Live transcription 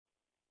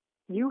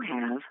You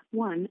have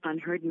one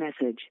unheard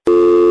message.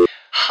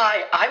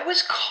 Hi, I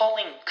was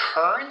calling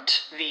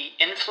Current, the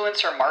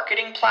influencer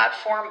marketing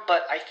platform,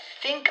 but I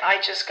think I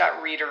just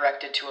got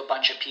redirected to a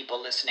bunch of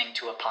people listening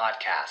to a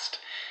podcast.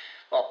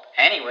 Well,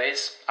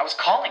 anyways, I was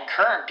calling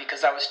Current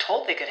because I was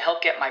told they could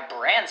help get my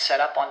brand set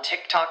up on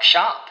TikTok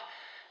Shop,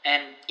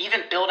 and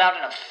even build out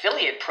an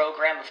affiliate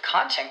program of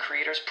content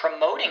creators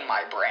promoting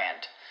my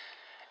brand,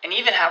 and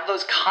even have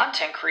those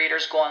content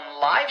creators go on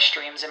live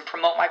streams and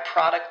promote my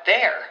product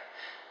there.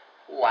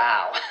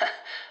 Wow,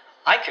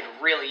 I could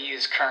really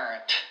use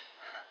Current.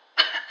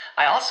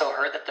 I also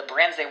heard that the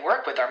brands they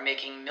work with are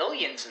making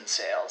millions in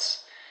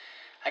sales.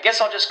 I guess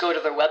I'll just go to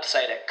their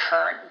website at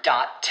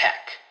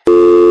current.tech.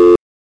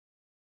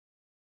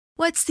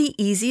 What's the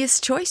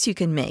easiest choice you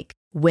can make?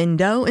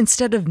 Window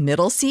instead of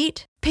middle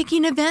seat?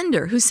 Picking a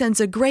vendor who sends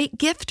a great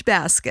gift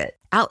basket?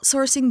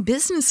 Outsourcing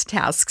business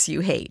tasks you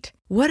hate?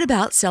 What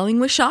about selling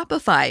with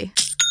Shopify?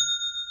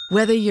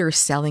 Whether you're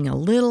selling a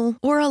little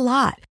or a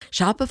lot,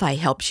 Shopify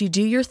helps you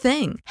do your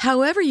thing,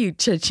 however you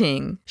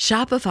cha-ching.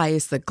 Shopify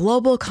is the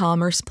global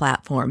commerce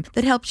platform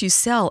that helps you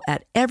sell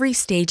at every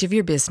stage of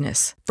your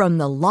business. From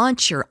the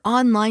launch your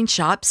online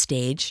shop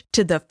stage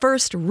to the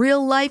first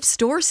real-life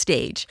store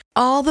stage,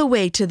 all the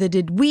way to the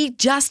did we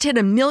just hit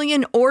 1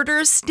 million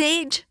orders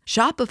stage.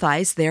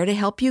 Shopify's there to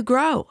help you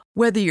grow.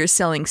 Whether you're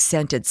selling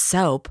scented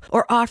soap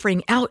or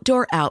offering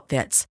outdoor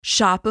outfits,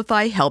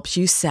 Shopify helps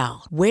you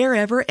sell.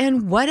 Wherever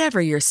and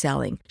whatever you're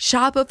selling,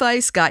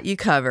 Shopify's got you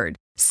covered.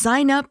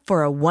 Sign up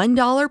for a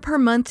 $1 per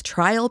month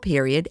trial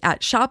period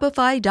at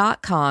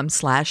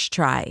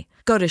shopify.com/try.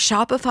 Go to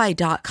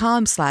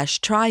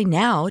shopify.com/try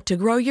now to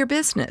grow your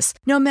business,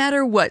 no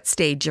matter what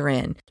stage you're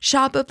in.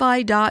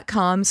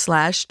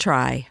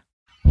 Shopify.com/try.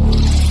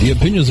 The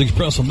opinions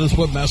expressed on this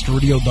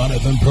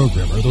WebmasterRadio.fm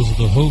program are those of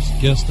the host,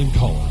 guests, and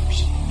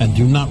callers, and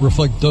do not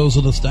reflect those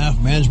of the staff,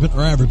 management,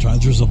 or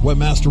advertisers of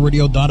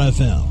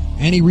WebmasterRadio.fm.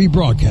 Any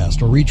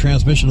rebroadcast or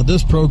retransmission of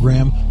this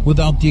program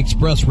without the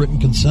express written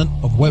consent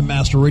of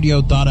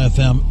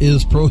WebmasterRadio.fm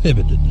is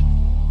prohibited.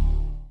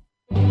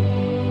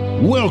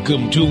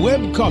 Welcome to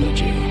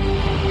Webcology.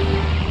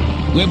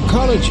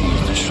 Webcology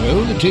is the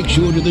show that takes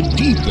you into the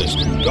deepest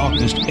and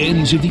darkest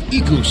ends of the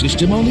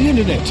ecosystem on the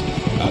internet.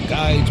 Our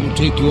guides will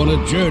take you on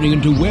a journey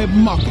into web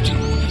marketing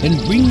and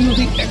bring you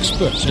the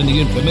experts and the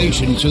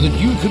information so that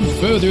you can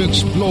further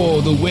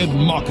explore the web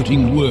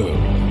marketing world.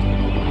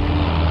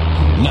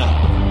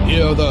 Now,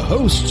 here are the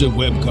hosts of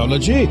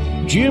Webcology,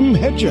 Jim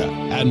Hedger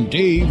and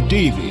Dave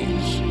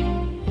Davies.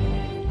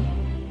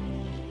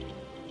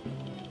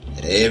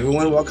 Hey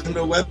everyone, welcome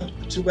to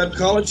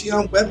Webcology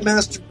on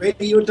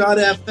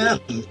WebmasterRadio.fm.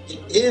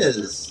 It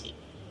is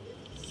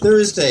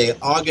Thursday,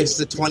 August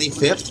the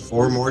 25th.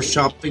 4 more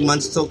shopping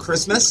months till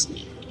Christmas.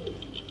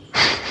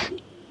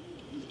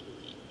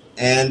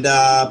 And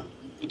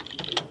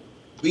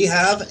we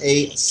have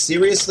a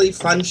seriously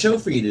fun show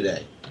for you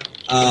today.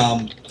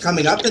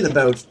 Coming up in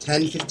about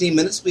 10-15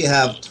 minutes, we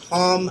have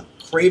Tom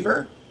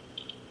Craver,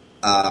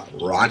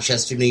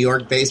 Rochester, New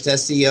York-based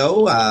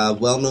SEO,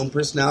 well-known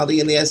personality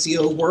in the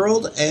SEO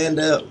world, and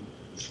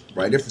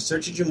writer for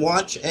Search Engine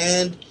Watch,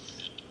 and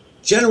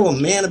general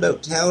man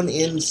about town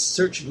in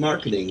search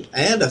marketing,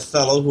 and a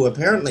fellow who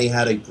apparently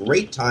had a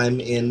great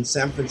time in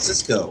San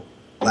Francisco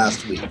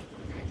last week.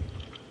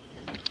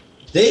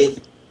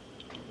 Dave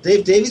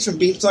Davies from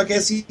Beanstalk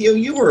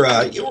SEO, you were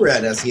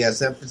at SES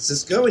San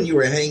Francisco, and you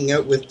were hanging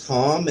out with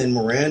Tom and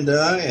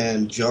Miranda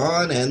and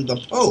John and the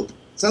Pope.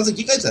 Sounds like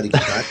you guys had a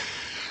good time.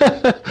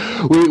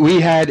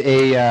 we had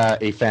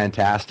a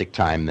fantastic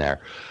time there.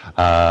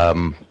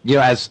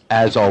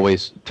 As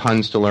always,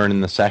 tons to learn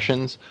in the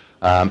sessions,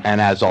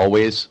 and as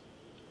always,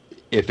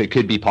 if it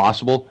could be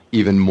possible,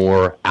 even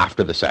more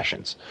after the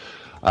sessions.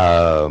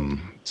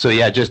 So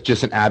yeah,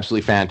 just an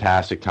absolutely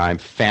fantastic time.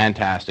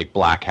 Fantastic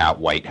black hat,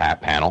 white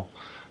hat panel,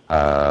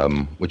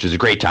 which is a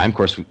great time. Of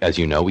course, as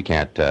you know, we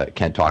can't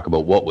talk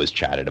about what was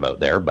chatted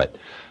about there, but.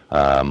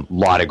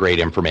 Lot of great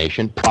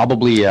information.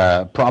 Probably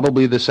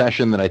the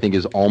session that I think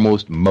is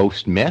almost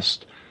most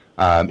missed.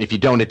 If you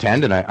don't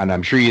attend, and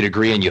I'm sure you'd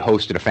agree, and you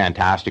hosted a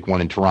fantastic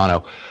one in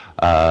Toronto,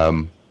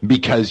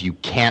 because you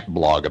can't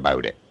blog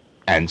about it.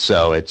 And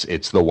so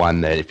it's the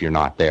one that if you're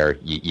not there,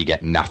 you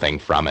get nothing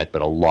from it,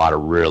 but a lot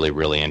of really,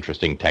 really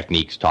interesting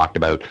techniques talked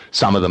about,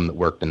 some of them that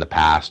worked in the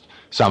past,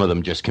 some of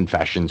them just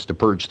confessions to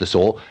purge the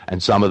soul,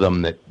 and some of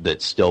them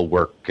that still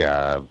work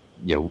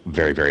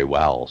very, very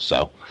well.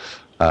 So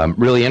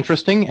really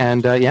interesting,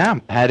 and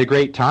had a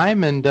great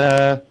time, and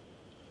I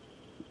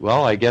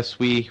guess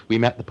we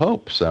met the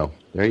Pope, so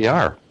there you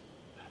are.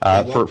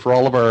 For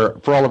all of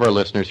our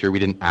listeners here, we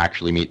didn't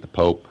actually meet the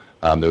Pope.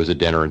 There was a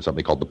dinner in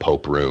something called the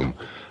Pope Room,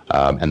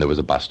 and there was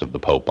a bust of the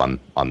Pope on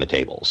the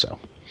table. So,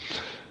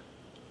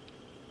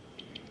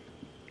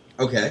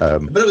 okay,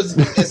 but it was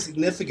a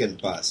significant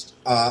bust.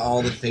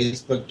 All the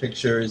Facebook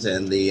pictures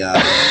and the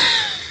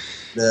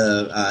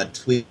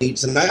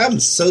tweets, and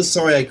I'm so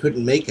sorry I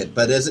couldn't make it.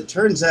 But as it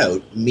turns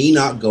out, me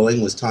not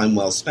going was time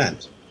well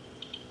spent.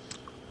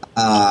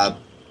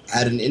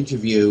 had an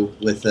interview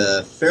with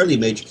a fairly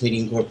major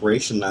Canadian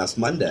corporation last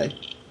Monday,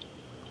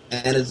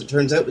 and as it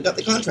turns out, we got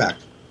the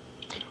contract.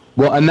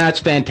 Well, and that's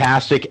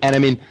fantastic. And I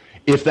mean,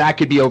 if that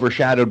could be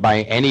overshadowed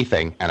by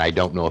anything, and I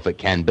don't know if it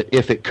can, but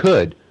if it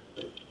could,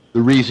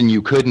 the reason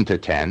you couldn't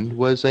attend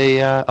was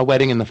a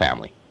wedding in the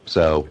family.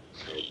 So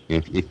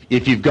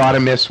if you've got to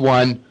miss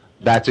one,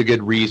 that's a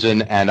good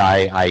reason. And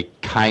I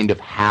kind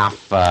of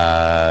half,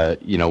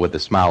 with a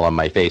smile on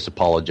my face,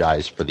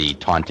 apologize for the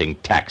taunting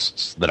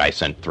texts that I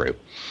sent through.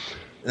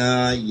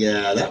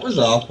 Yeah, that was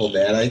awful,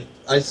 man.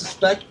 I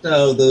suspect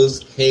those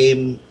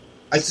came...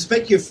 I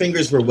suspect your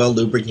fingers were well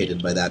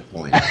lubricated by that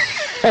point.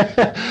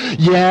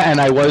 Yeah,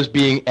 and I was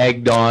being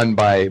egged on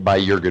by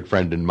your good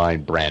friend and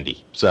mine,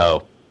 Brandy.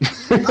 So...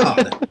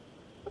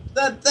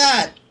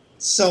 that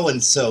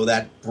so-and-so,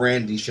 that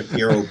Brandy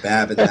Shapiro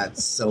Babin, that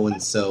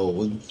so-and-so.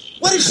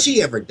 What has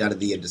she ever done in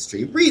the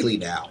industry? Really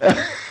now?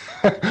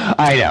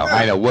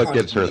 I know. What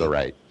gives her the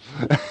right?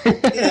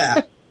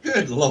 Yeah,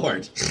 good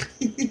Lord.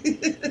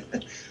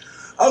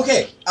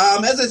 Okay,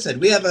 as I said,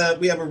 we have a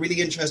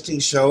really interesting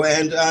show,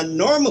 and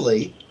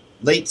normally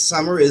late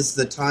summer is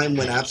the time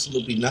when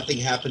absolutely nothing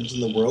happens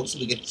in the world, so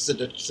we get to sit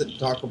and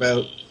talk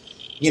about,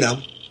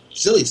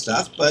 silly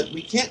stuff, but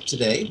we can't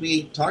today.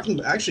 We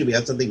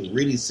have something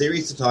really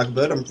serious to talk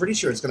about. I'm pretty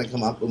sure it's going to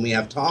come up when we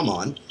have Tom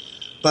on,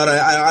 but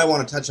I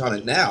want to touch on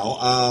it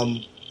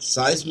now.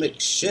 Seismic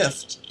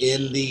shift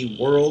in the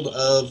world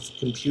of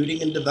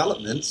computing and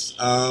developments.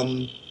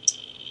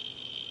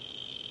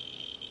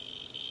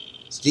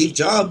 Steve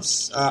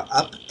Jobs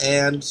up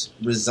and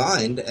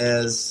resigned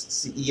as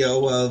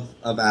CEO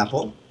of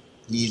Apple.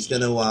 He's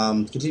going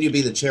to continue to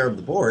be the chair of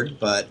the board,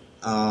 but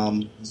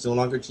he's no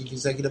longer chief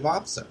executive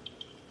officer.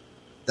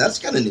 That's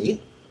kind of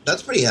neat.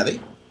 That's pretty heavy.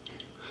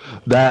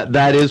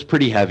 That is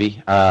pretty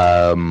heavy.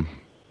 I'm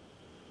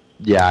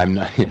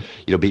not,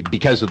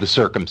 because of the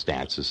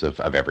circumstances of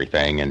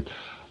everything, and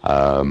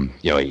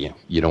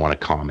you don't want to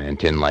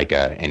comment in like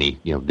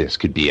this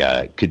could be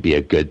a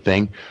good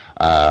thing.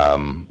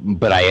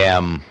 But I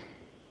am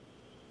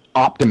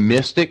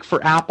optimistic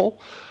for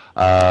Apple.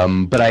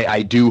 But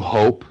I do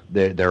hope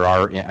that there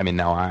are,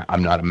 now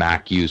I'm not a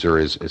Mac user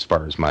as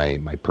far as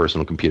my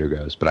personal computer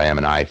goes, but I am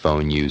an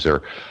iPhone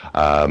user.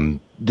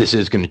 This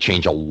is going to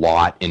change a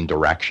lot in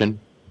direction.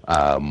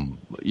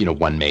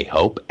 One may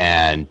hope,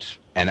 and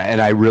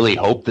I really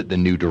hope that the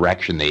new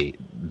direction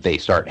they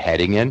start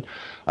heading in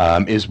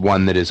is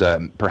one that is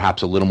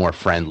perhaps a little more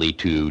friendly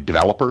to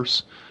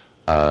developers,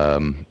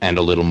 and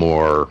a little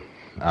more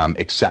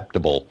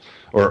acceptable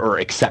or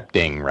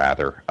accepting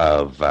rather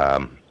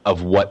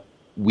of what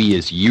we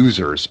as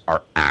users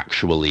are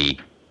actually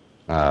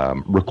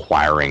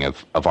requiring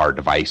of our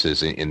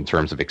devices in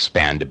terms of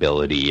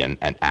expandability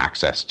and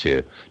access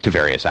to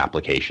various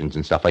applications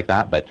and stuff like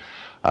that. But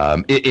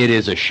it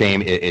is a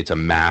shame. It's a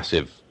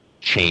massive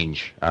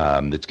change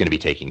that's going to be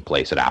taking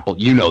place at Apple.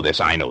 You know this.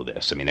 I know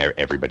this. I mean,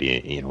 everybody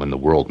in the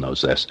world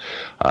knows this.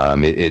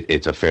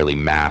 It's a fairly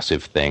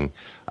massive thing.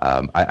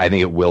 I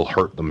think it will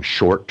hurt them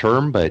short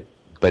term, but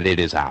it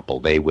is Apple.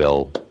 They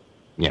will...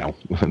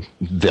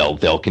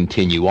 they'll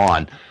continue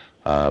on.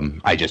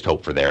 I just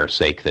hope for their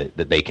sake that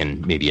they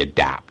can maybe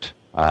adapt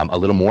a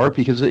little more,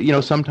 because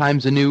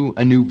sometimes a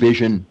new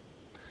vision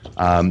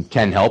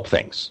can help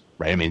things,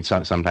 right? I mean,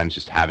 sometimes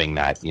just having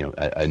that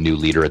a new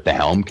leader at the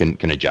helm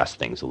can adjust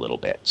things a little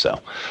bit. So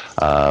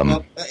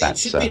it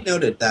should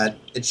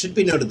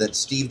be noted that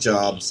Steve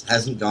Jobs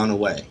hasn't gone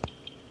away.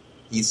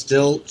 He's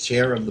still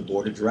chair of the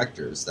board of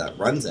directors that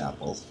runs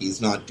Apple.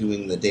 He's not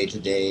doing the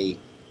day-to-day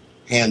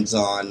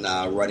hands-on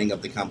running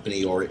of the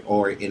company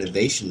or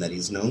innovation that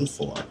he's known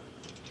for.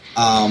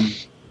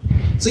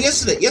 So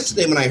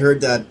yesterday when I heard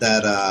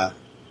that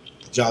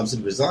Jobs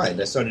had resigned,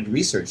 I started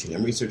researching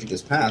him, researching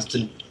his past,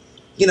 and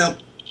you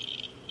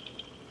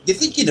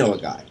think you know a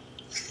guy.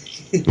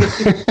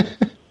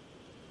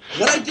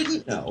 What I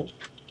didn't know,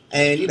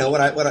 and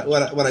what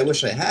I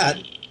wish I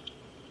had,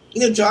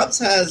 Jobs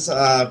has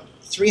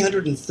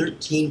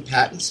 313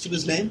 patents to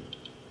his name.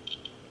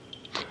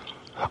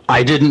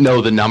 I didn't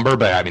know the number,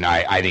 but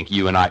I think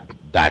you and I,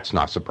 that's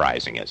not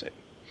surprising, is it?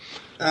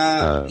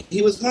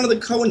 He was one of the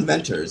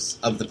co-inventors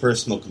of the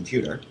personal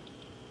computer,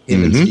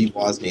 him and Steve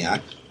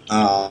Wozniak.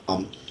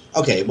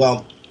 Okay,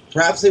 well,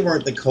 perhaps they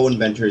weren't the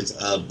co-inventors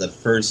of the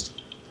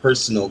first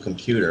personal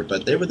computer,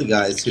 but they were the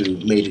guys who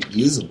made it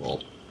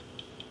usable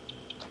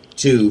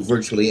to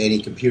virtually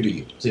any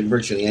computer, to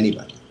virtually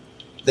anybody.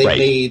 They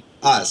made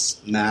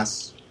us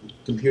mass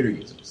computer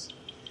users.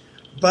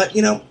 But,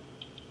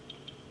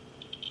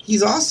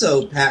 he's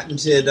also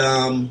patented,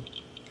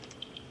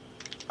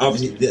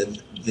 obviously,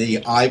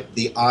 the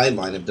i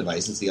line of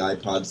devices, the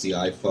iPods, the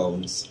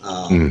iPhones,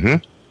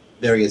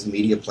 various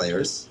media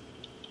players.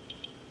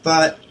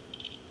 But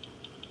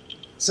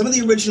some of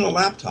the original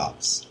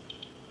laptops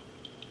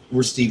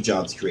were Steve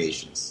Jobs'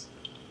 creations.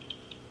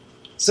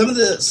 Some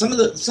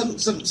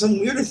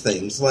weirder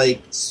things,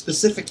 like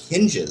specific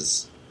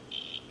hinges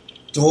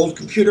to hold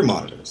computer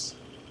monitors.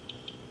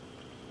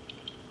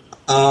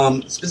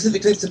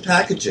 Specific types of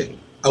packaging.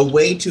 A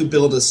way to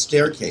build a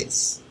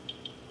staircase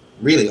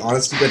Really,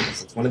 honest to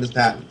goodness, it's one of his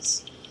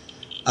patents.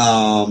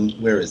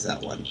 Where is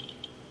that one?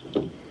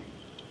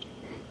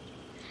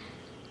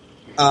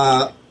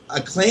 A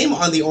claim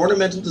on the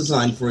ornamental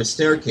design for a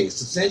staircase,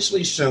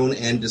 substantially shown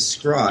and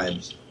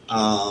described.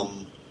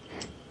 Well,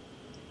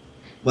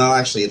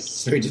 actually,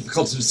 it's very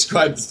difficult to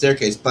describe the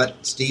staircase,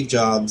 but Steve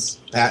Jobs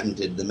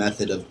patented the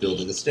method of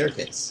building a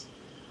staircase.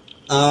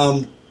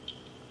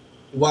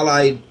 While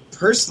I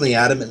personally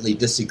adamantly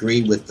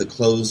disagree with the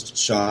closed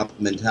shop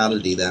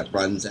mentality that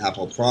runs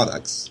Apple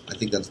products, I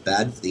think that's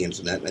bad for the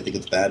internet, and I think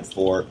it's bad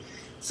for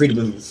freedom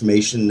of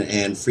information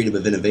and freedom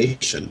of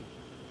innovation.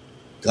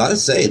 Gotta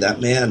say, that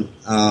man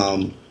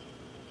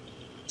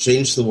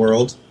changed the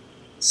world,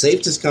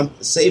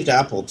 saved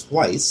Apple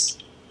twice,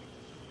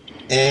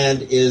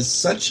 and is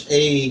such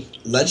a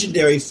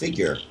legendary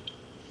figure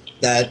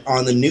that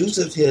on the news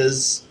of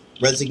his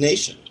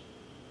resignation,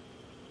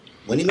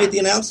 when he made the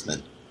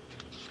announcement,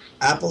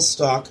 Apple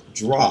stock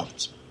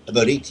dropped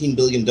about $18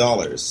 billion,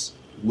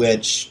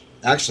 which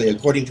actually,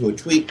 according to a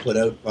tweet put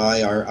out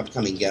by our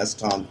upcoming guest,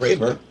 Tom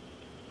Craver,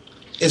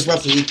 is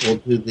roughly equal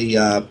to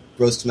the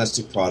gross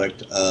domestic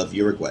product of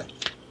Uruguay.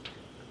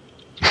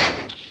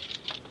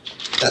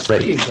 That's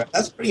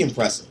pretty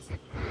impressive.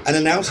 An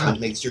announcement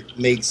makes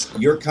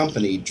your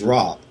company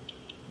drop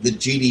the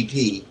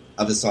GDP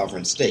of a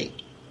sovereign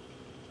state.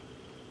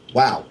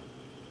 Wow.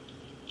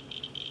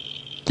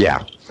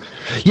 Yeah.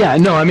 Yeah,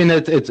 no, I mean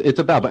it's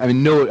about. I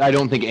mean, no, I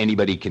don't think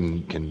anybody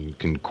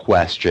can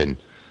question,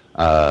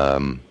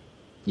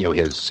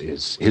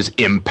 his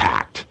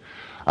impact.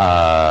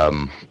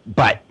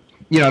 But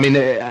I mean,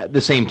 at the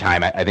same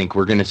time, I think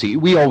we're going to see.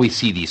 We always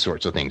see these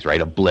sorts of things,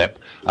 right? A blip,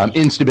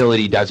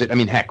 instability does it. I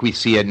mean, heck, we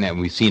see it, and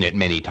we've seen it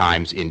many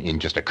times in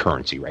just a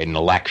currency, right? An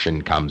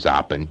election comes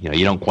up, and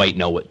you don't quite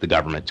know what the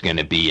government's going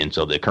to be, and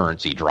so the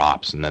currency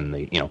drops, and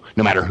then no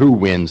matter who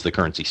wins, the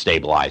currency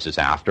stabilizes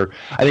after.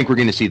 I think we're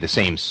going to see the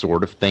same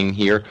sort of thing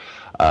here.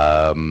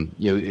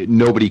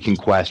 Nobody can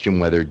question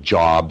whether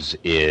Jobs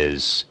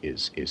is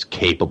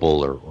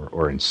capable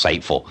or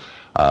insightful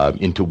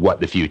into what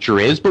the future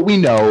is, but we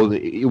know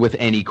that with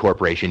any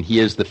corporation, he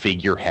is the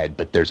figurehead,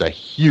 but there's a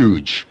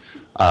huge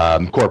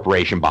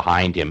corporation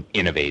behind him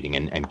innovating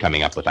and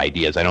coming up with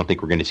ideas. I don't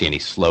think we're going to see any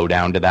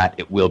slowdown to that.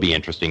 It will be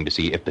interesting to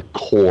see if the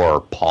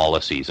core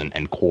policies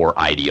and core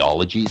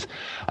ideologies,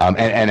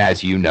 and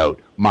as you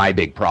note, my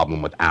big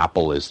problem with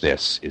Apple is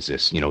this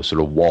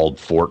sort of walled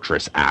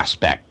fortress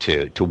aspect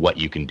to what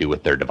you can do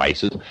with their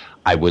devices.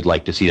 I would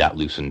like to see that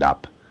loosened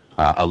up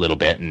a little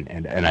bit,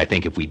 and I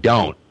think if we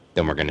don't,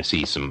 then we're going to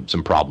see some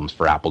problems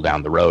for Apple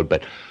down the road.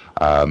 But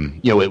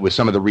it was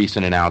some of the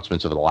recent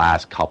announcements over the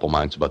last couple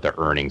months about their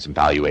earnings and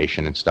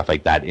valuation and stuff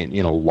like that.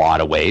 In a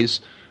lot of ways,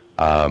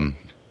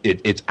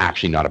 it's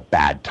actually not a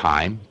bad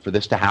time for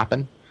this to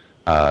happen.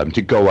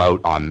 To go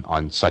out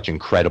on such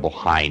incredible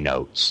high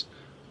notes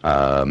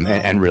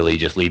and really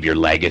just leave your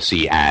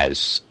legacy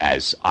as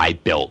I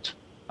built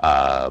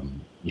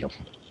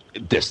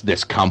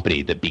this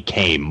company that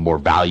became more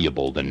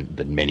valuable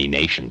than many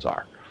nations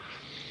are.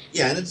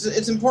 Yeah, and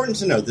it's important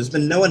to note there's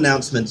been no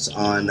announcements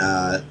on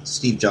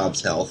Steve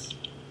Jobs' health.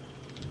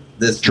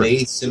 This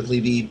may simply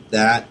be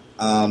that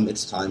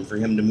it's time for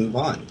him to move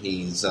on.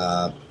 He's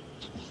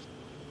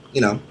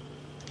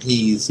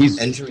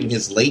entering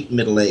his late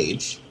middle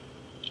age.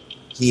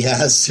 He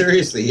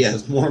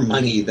has more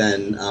money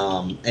than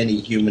any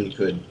human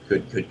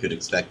could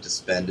expect to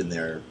spend in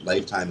their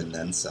lifetime and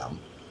then some.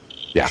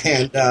 Yeah,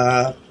 and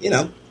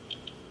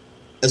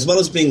as well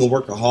as being a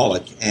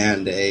workaholic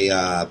and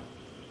a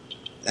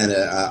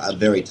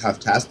very tough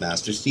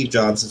taskmaster, Steve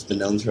Jobs has been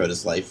known throughout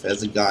his life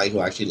as a guy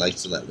who actually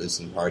likes to let loose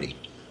and party.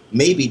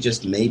 Maybe,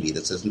 just maybe,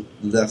 this has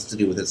less to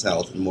do with his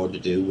health and more to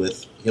do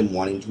with him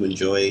wanting to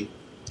enjoy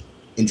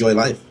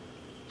life.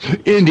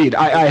 Indeed.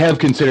 I have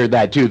considered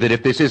that, too, that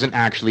if this isn't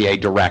actually a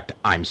direct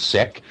I'm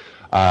sick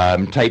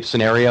type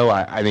scenario,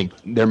 I think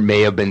there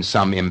may have been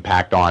some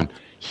impact on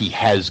he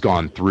has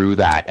gone through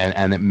that,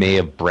 and it may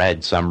have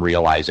bred some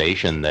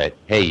realization that,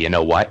 hey, you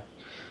know what?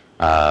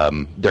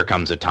 There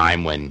comes a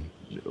time when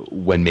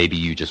maybe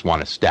you just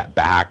want to step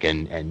back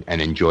and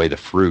enjoy the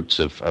fruits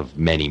of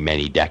many,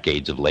 many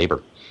decades of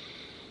labor.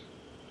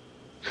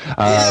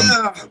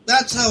 Yeah,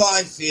 that's how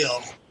I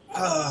feel.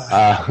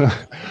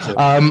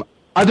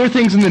 Other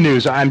things in the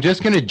news. I'm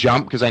just going to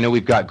jump because I know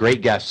we've got great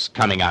guests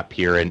coming up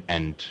here and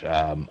in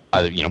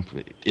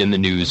the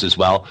news as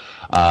well.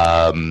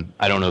 I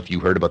don't know if you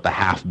heard about the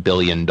 $500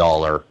 million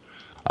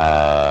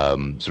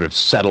sort of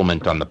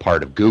settlement on the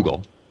part of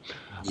Google.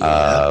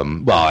 Yeah.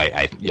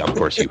 I of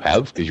course you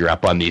have, because you're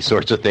up on these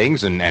sorts of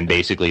things, and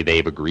basically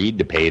they've agreed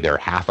to pay their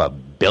 $500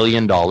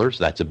 million.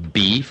 That's a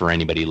B for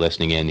anybody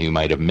listening in who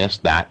might have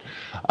missed that,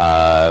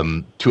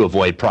 to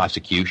avoid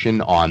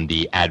prosecution on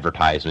the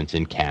advertisements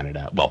in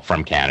Canada,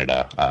 from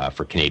Canada,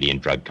 for Canadian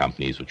drug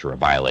companies, which are a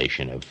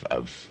violation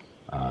of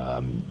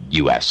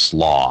U.S.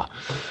 law.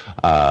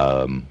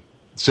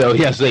 So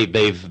yes,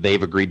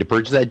 they've agreed to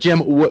purchase that. Jim,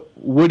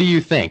 what do you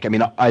think? I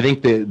mean, I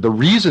think the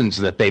reasons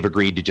that they've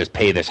agreed to just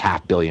pay this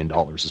 $500 million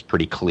is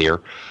pretty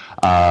clear.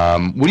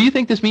 What do you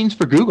think this means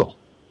for Google?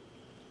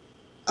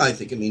 I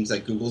think it means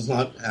that Google's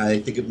not. I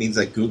think it means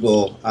that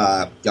Google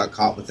got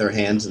caught with their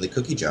hands in the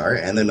cookie jar,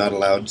 and they're not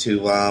allowed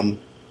to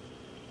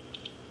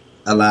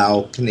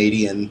allow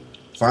Canadian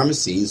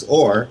pharmacies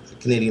or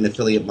Canadian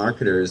affiliate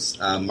marketers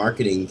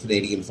marketing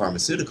Canadian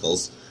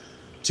pharmaceuticals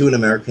to an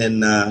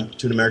American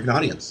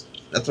audience.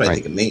 That's what I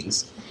think it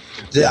means.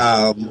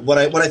 What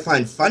I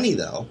find funny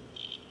though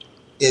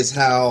is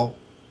how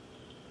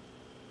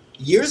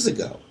years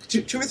ago,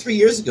 2 or 3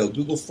 years ago,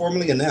 Google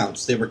formally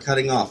announced they were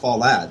cutting off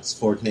all ads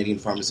for Canadian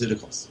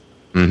pharmaceuticals,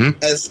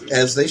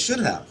 as they should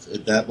have.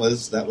 That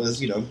was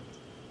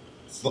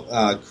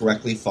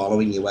correctly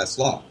following U.S.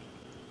 law.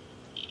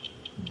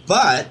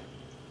 But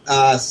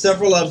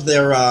several of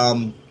their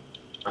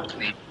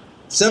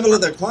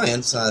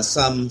clients,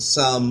 some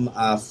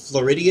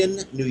Floridian,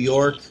 New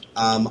York,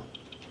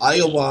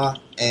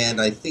 Iowa,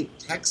 and I think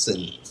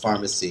Texan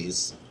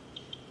pharmacies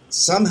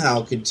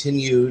somehow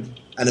continued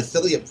an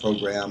affiliate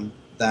program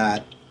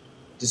that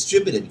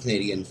distributed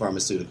Canadian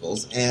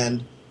pharmaceuticals,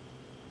 and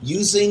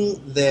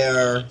using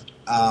their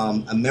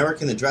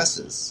American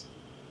addresses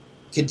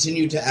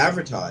continued to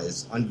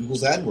advertise on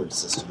Google's AdWords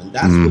system. And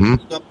that's what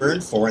Google got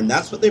burned for, and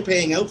that's what they're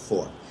paying out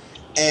for.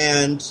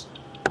 And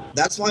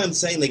that's why I'm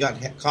saying they got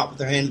caught with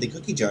their hand in the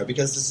cookie jar,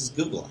 because this is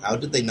Google. How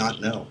did they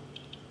not know?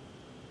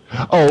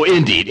 Oh,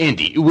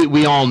 indeed.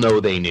 We all know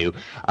they knew.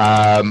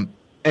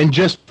 And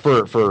just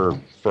for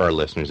our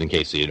listeners, in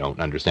case you don't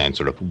understand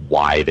sort of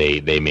why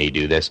they may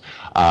do this,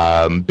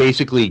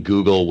 basically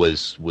Google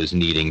was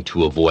needing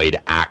to avoid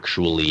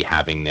actually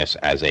having this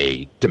as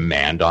a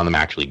demand on them,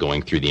 actually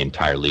going through the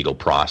entire legal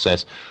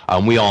process.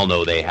 We all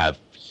know they have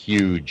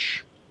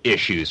huge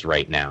issues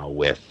right now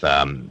with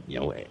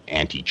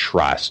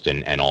antitrust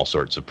and all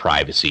sorts of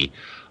privacy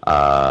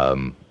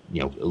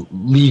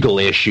legal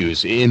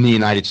issues in the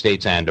United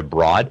States and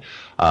abroad.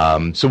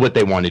 So what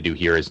they want to do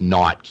here is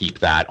not keep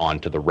that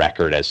onto the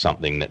record as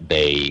something that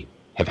they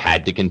have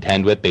had to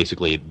contend with.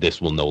 Basically,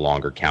 this will no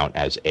longer count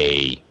as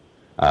a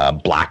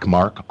black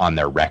mark on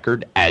their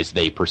record as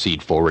they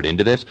proceed forward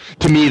into this.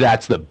 To me,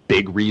 that's the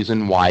big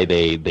reason why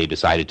they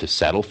decided to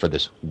settle for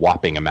this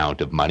whopping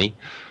amount of money.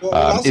 Well,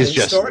 also,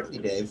 historically,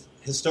 Dave,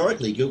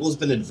 Google's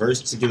been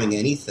adverse to doing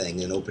anything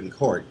in open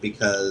court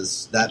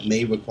because that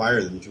may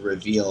require them to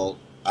reveal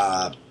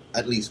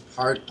at least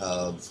part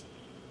of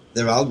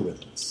their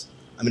algorithms.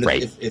 I mean,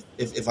 right.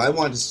 if I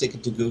wanted to stick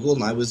it to Google,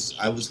 and I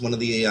was one of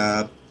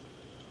the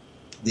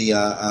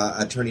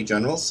attorney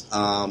generals.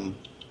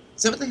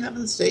 Is that what they have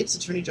in the States?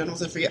 Attorney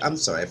generals? I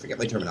forget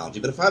my terminology.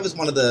 But if I was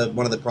one of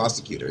the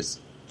prosecutors,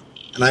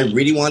 and I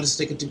really wanted to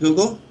stick it to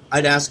Google,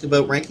 I'd ask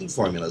about ranking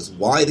formulas.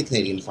 Why the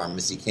Canadian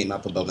pharmacy came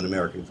up above an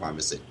American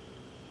pharmacy?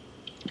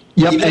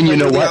 Yep, Even and you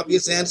know the what?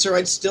 Obvious answer,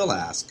 I'd still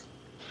ask.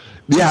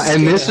 Yeah,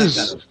 and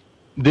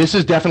this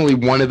is definitely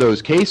one of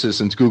those cases,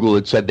 since Google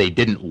had said they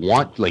didn't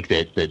want,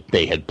 that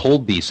they had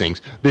pulled these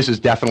things. This is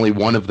definitely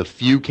one of the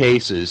few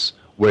cases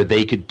where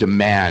they could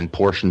demand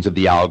portions of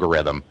the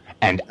algorithm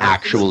and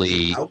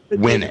actually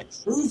win it.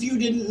 Prove you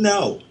didn't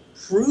know.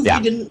 You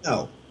didn't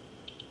know.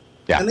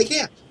 Yeah. And they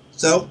can't.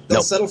 So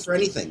they'll settle for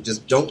anything.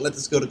 Just don't let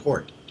this go to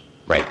court.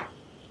 Right.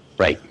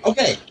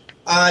 Okay.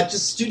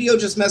 Studio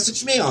just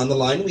messaged me on the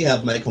line. We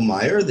have Michael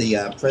Meyer,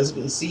 the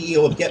president and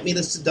CEO of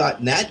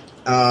GetMeListed.net.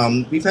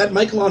 We've had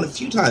Michael on a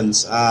few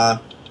times here on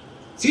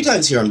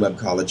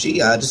Webcology.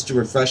 Just to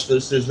refresh the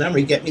listeners'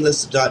 memory,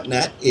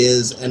 GetMeListed.net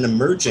is an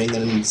emerging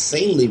and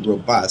insanely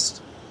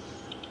robust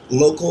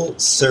local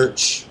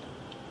search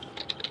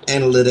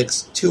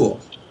analytics tool.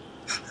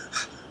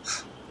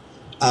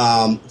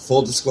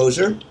 Full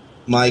disclosure,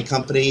 my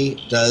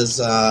company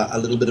does a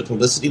little bit of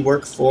publicity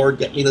work for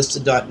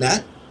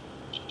GetMeListed.net.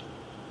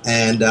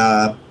 And,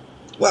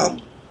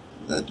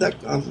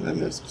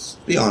 let's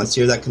be honest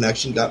here, that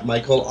connection got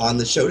Michael on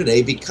the show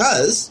today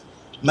because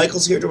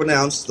Michael's here to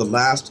announce the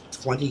last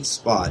 20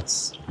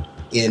 spots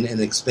in an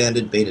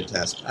expanded beta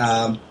test.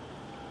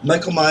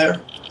 Michael Meyer,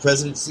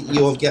 President and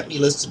CEO of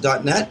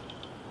GetMeListed.net,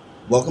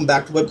 welcome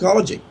back to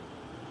Webcology.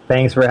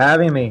 Thanks for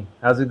having me.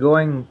 How's it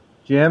going,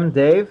 Jim,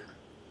 Dave?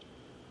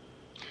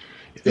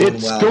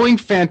 It's going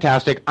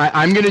fantastic.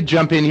 I'm going to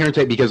jump in here and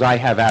say, because I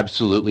have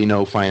absolutely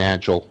no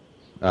financial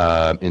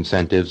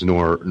incentives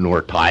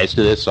nor ties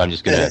to this, so I'm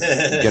just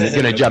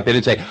gonna jump in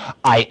and say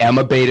I am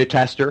a beta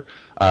tester,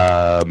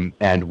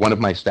 and one of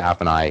my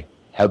staff and I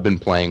have been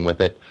playing with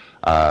it.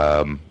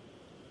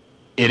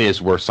 It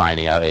is worth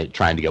signing out,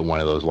 trying to get one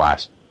of those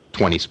last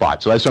 20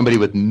 spots. So as somebody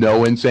with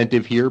no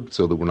incentive here,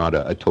 so that we're not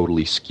a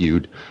totally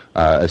skewed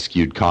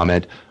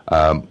comment,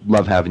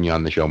 love having you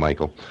on the show,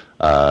 Michael.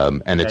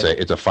 And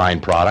it's a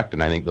fine product,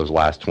 and I think those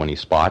last 20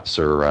 spots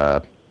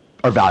are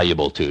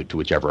valuable to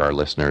whichever our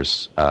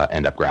listeners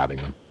end up grabbing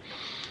them.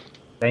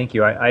 Thank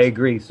you. I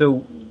agree. So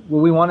what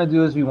we want to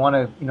do is we want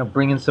to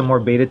bring in some more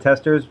beta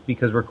testers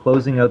because we're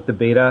closing out the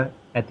beta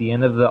at the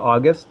end of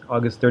August.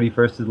 August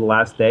 31st is the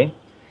last day.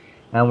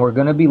 And we're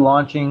going to be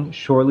launching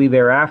shortly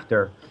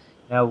thereafter.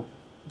 Now,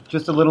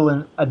 just a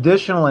little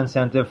additional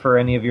incentive for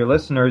any of your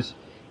listeners.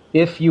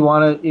 If you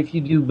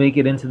do make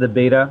it into the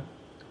beta,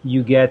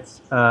 you get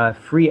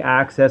free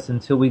access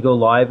until we go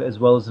live, as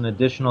well as an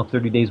additional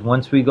 30 days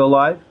once we go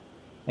live.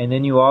 And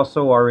then you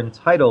also are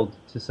entitled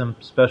to some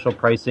special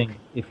pricing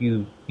if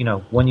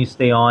when you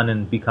stay on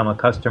and become a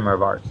customer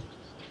of ours.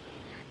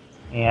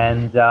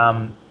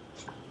 And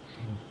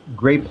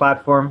great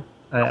platform.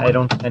 I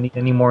don't need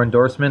any more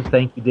endorsement.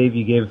 Thank you, Dave.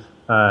 You gave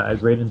a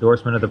great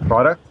endorsement of the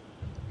product.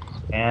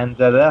 And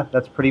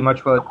that's pretty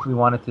much what we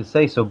wanted to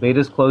say. So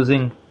beta's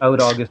closing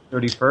out August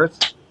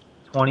 31st.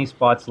 20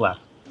 spots left.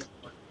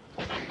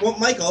 Well,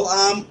 Michael,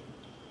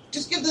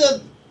 just give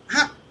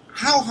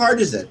how hard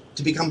is it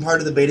to become part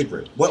of the beta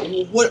group? What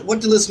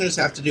do listeners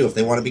have to do if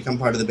they want to become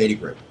part of the beta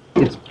group?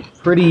 It's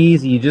pretty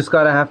easy. You just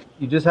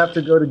have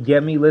to go to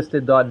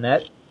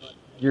getmelisted.net.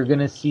 You're going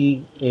to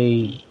see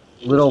a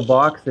little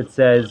box that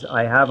says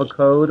I have a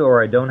code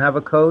or I don't have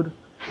a code.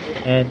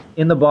 And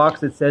in the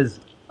box it says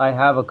I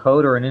have a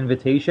code or an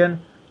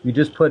invitation. You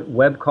just put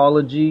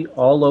Webcology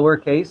all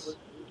lowercase,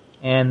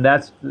 and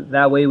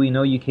that way we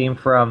know you came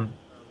from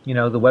the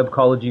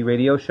Webcology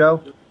radio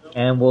show,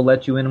 and we'll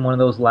let you in one of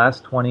those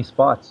last 20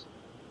 spots.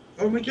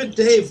 Oh my good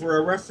Dave, for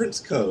a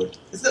reference code.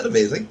 Isn't that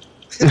amazing?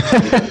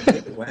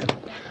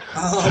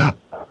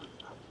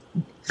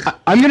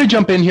 I'm going to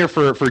jump in here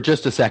for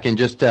just a second.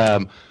 Just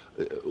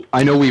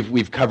I know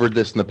we've covered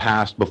this in the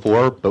past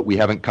before, but we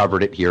haven't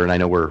covered it here, and I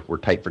know we're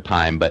tight for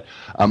time. But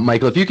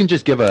Michael, if you can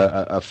just give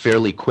a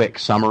fairly quick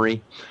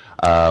summary,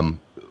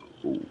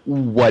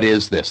 what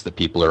is this that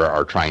people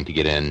are trying to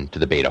get into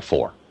the beta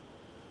for?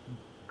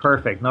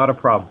 Perfect, not a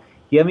problem.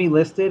 Get Me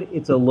Listed,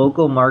 it's a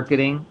local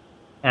marketing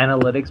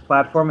analytics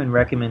platform and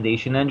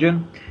recommendation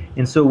engine.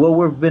 And so what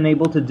we've been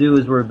able to do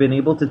is we've been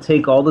able to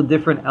take all the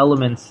different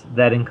elements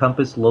that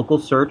encompass local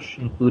search,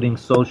 including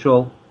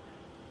social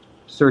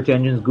search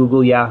engines,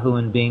 Google, Yahoo,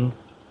 and Bing,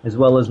 as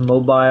well as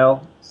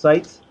mobile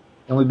sites.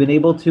 And we've been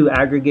able to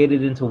aggregate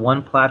it into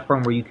one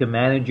platform where you can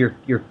manage your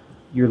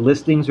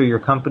listings or your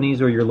companies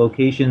or your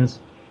locations,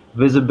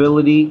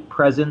 visibility,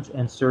 presence,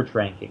 and search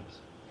rankings.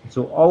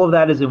 So all of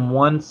that is in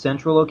one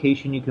central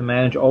location. You can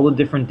manage all the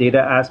different data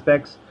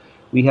aspects.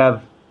 We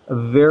have a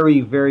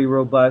very, very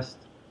robust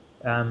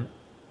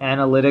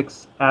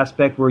analytics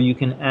aspect where you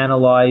can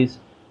analyze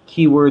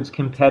keywords,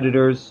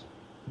 competitors,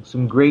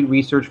 some great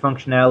research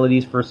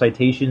functionalities for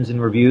citations and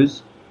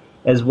reviews,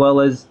 as well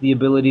as the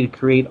ability to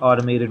create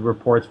automated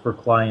reports for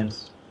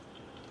clients.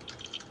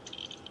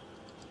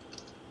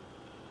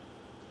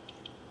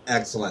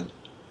 Excellent.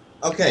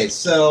 Okay,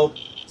 so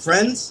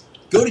friends,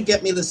 go to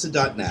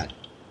getmelisted.net.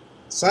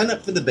 Sign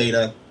up for the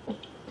beta.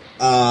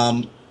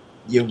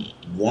 You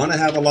want to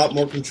have a lot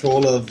more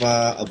control of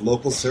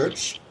local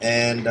search,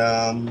 and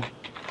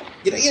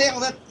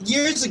that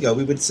years ago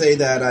we would say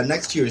that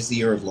next year is the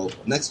year of local.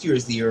 Next year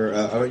is the year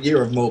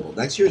of mobile.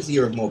 Next year is the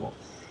year of mobile.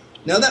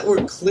 Now that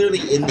we're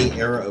clearly in the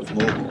era of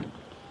mobile,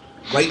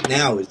 right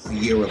now is the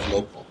year of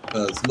local,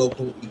 because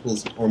local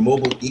equals or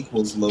mobile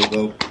equals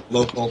local.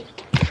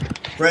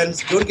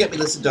 Friends, go to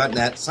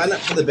getmelisted.net, sign up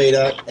for the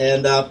beta,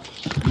 and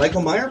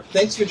Michael Meyer,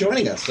 thanks for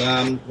joining us.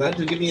 Glad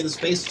to give you the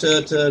space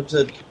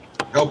to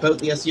help out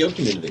the SEO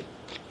community.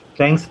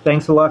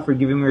 Thanks a lot for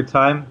giving me your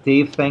time.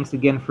 Dave, thanks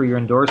again for your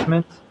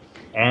endorsement.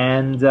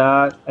 And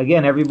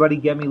again, everybody,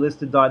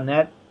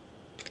 getmelisted.net,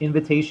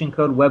 invitation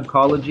code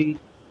Webcology.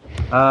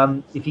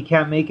 If you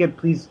can't make it,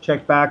 please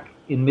check back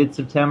in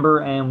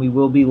mid-September, and we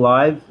will be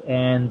live,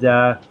 and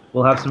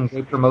we'll have some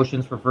great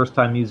promotions for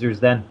first-time users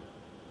then.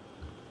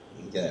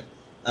 Okay.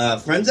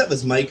 Friends, that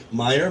was Mike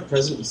Meyer,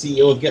 President and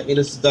CEO of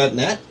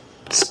GetMeListed.net.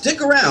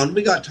 Stick around.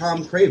 We got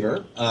Tom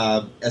Craver,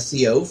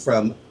 SEO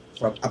from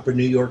Upper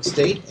New York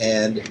State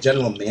and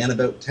general man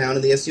about town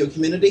in the SEO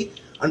community.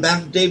 On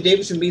behalf of Dave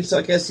Davis from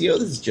Beanstalk SEO,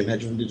 this is Jim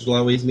Hedger from Digital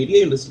Always Media.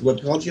 You're listening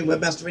to Webcology and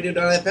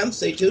WebmasterRadio.fm.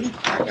 Stay tuned.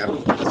 Back after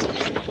this.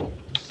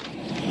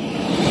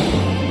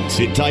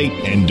 Sit tight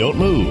and don't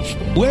move.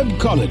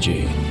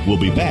 Webcology. We'll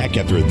be back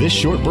after this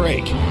short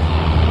break.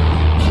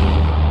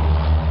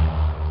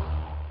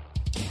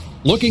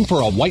 Looking for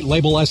a white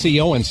label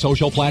SEO and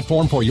social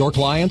platform for your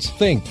clients?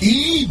 Think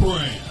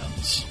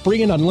eBrands.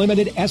 Free and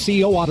unlimited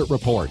SEO audit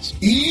reports.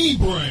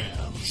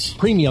 eBrands.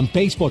 Premium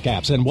Facebook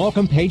apps and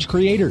welcome page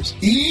creators.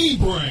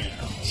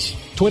 eBrands.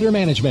 Twitter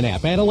management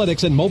app,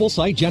 analytics, and mobile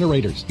site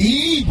generators.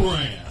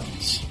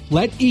 eBrands.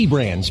 Let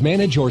eBrands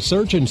manage your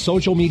search and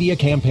social media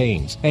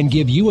campaigns and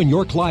give you and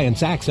your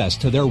clients access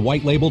to their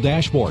white label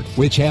dashboard,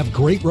 which have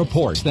great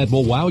reports that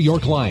will wow your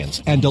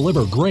clients and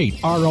deliver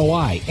great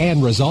ROI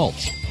and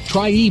results.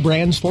 Try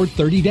eBrands for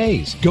 30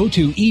 days. Go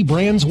to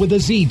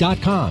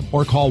eBrandsWithAZ.com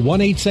or call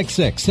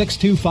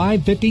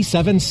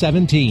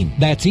 1-866-625-5717.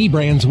 That's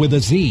eBrands with a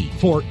Z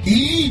for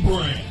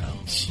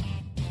eBrands.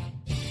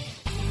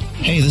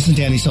 Hey, this is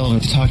Danny Sullivan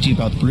to talk to you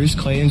about Bruce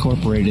Clay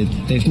Incorporated.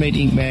 They've made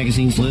Inc.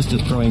 Magazine's list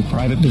of growing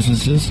private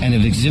businesses and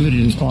have exhibited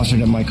and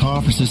sponsored at my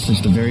conferences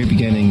since the very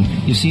beginning.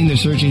 You've seen their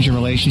search engine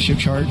relationship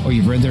chart, or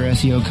you've read their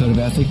SEO code of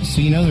ethics, so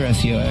you know they're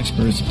SEO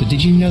experts. But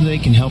did you know they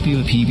can help you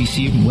with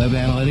PPC, web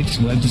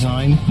analytics, web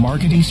design,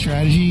 marketing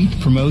strategy,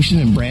 promotion,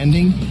 and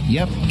branding?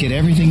 Yep, get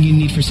everything you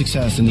need for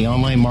success in the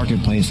online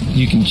marketplace.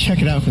 You can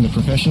check it out from the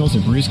professionals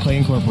at Bruce Clay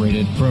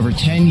Incorporated. For over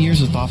 10 years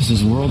with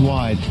offices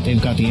worldwide,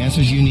 they've got the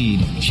answers you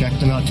need. Check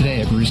them out today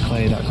at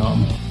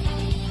bruceclay.com.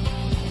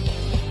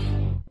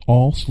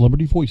 All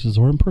celebrity voices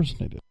are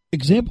impersonated.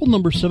 Example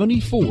number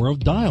 74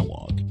 of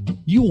dialogue.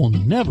 You will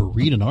never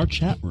read in our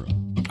chat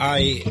room.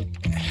 I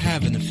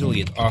have an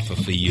affiliate offer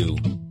for you.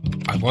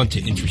 I want to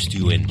interest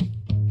you in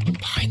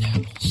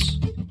pineapples.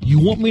 You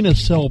want me to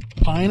sell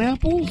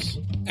pineapples?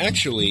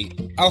 Actually,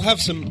 I'll have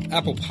some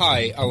apple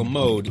pie a la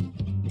mode.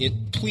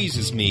 It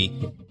pleases me.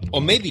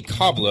 Or maybe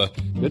cobbler.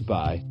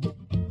 Goodbye.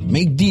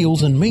 Make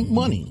deals and make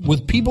money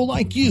with people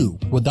like you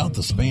without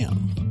the spam.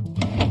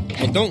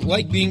 I don't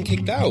like being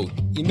kicked out.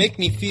 You make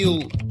me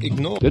feel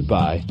ignored.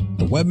 Goodbye.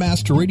 The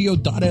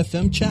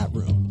webmasterradio.fm chat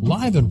room,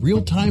 live in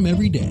real time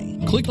every day.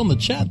 Click on the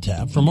chat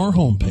tab from our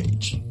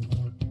homepage.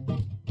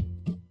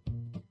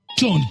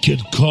 Don't get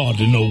caught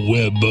in a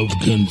web of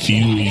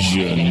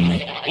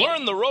confusion.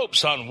 Learn the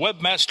ropes on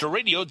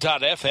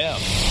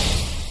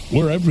webmasterradio.fm.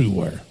 We're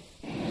everywhere.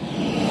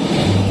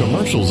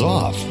 Commercials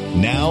off.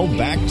 Now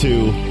back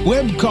to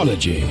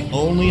Webcology,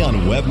 only on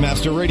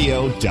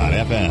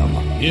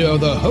webmasterradio.fm. Here are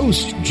the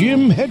hosts,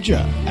 Jim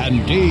Hedger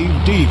and Dave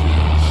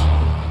Davies.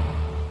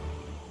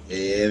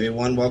 Hey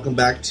everyone, welcome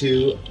back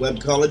to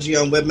Webcology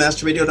on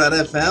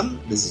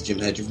webmasterradio.fm. This is Jim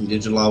Hedger from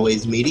Digital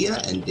Always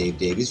Media and Dave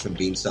Davies from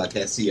Beanstalk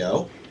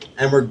SEO.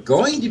 And we're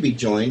going to be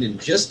joined in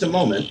just a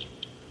moment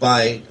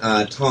by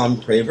Tom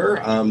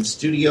Craver.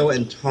 Studio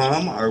and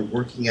Tom are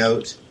working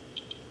out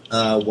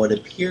what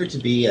appears to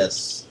be a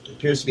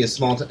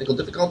small technical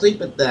difficulty,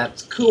 but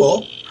that's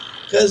cool,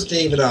 because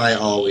Dave and I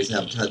always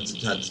have tons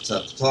and tons of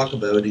stuff to talk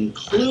about,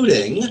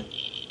 including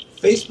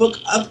Facebook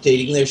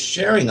updating their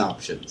sharing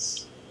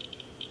options.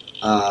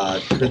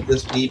 Could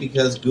this be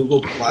because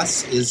Google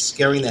Plus is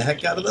scaring the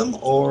heck out of them,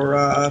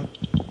 or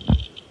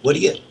what do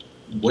you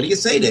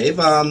say, Dave?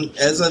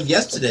 As of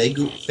yesterday,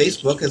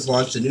 Facebook has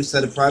launched a new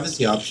set of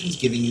privacy options,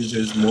 giving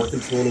users more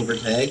control over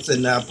tags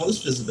and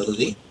post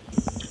visibility.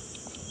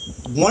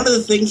 One of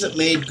the things that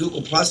made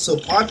Google Plus so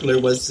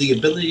popular was the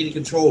ability to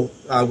control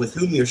with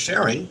whom you're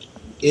sharing.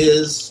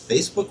 Is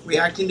Facebook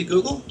reacting to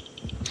Google?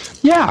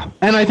 Yeah,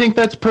 and I think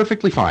that's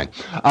perfectly fine.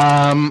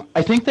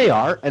 I think they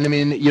are, and I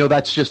mean,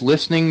 that's just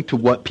listening to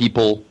what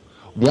people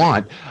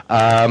want.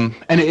 And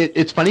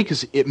it's funny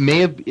because it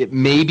may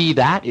be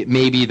that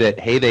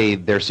hey,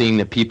 they're seeing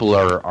that people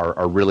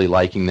are really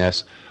liking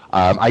this.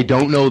 I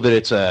don't know that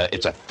it's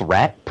a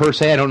threat per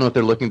se. I don't know if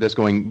they're looking at this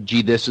going,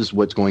 gee, this is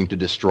what's going to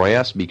destroy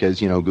us because,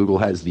 Google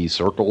has these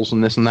circles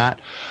and this and that.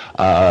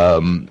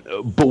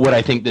 But what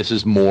I think this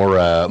is more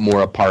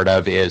a part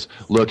of is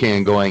looking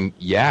and going,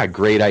 yeah,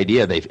 great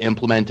idea. They've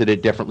implemented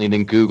it differently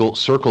than Google.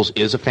 Circles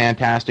is a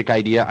fantastic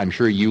idea. I'm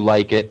sure you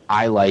like it.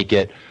 I like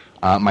it.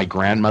 My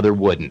grandmother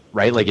wouldn't,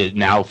 right?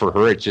 Now for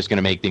her, it's just going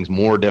to make things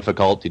more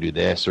difficult to do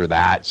this or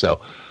that. So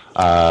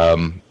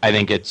I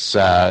think it's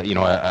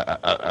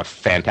a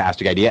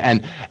fantastic idea.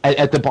 And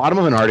at the bottom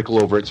of an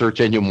article over at Search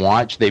Engine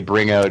Watch, they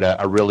bring out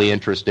a really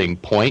interesting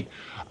point.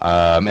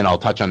 And I'll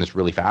touch on this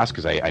really fast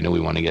because I know we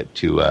want to get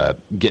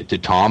to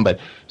Tom. But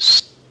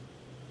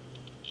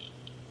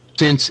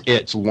since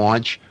its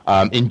launch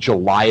in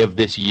July of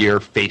this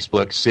year,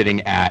 Facebook sitting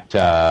at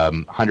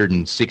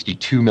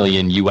 162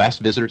 million U.S.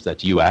 visitors.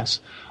 That's U.S.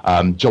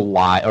 In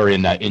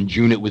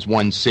June it was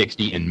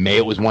 160. In May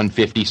it was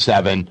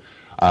 157.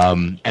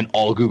 And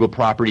all Google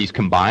properties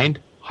combined,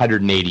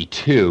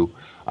 182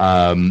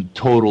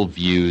 total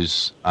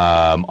views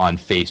on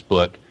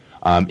Facebook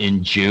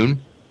in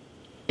June.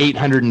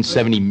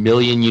 870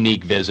 million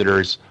unique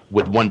visitors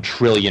with 1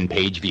 trillion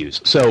page views.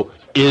 So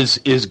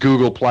is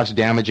Google Plus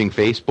damaging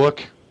Facebook?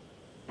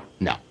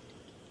 No.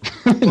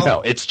 No,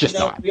 it's just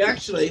not. We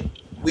have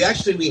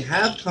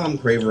Tom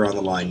Craver on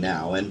the line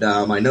now, and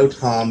I know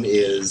Tom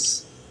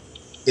is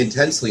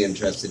intensely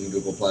interested in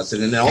Google Plus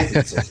and in all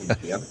things social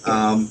media.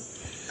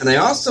 And I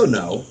also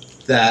know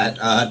that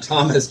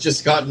Tom has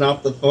just gotten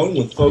off the phone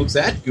with folks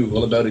at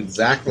Google about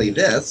exactly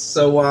this.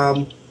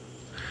 So,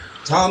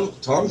 Tom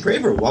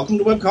Craver, welcome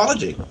to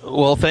Webcology.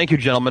 Well, thank you,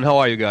 gentlemen. How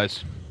are you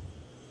guys?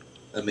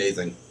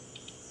 Amazing.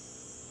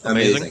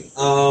 Actually,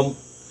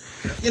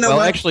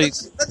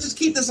 let's just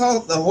keep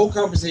the whole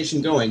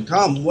conversation going.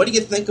 Tom, what do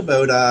you think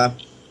about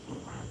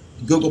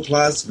Google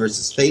Plus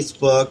versus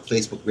Facebook?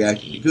 Facebook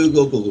reacting to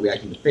Google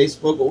reacting to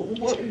Facebook.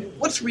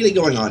 What's really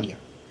going on here?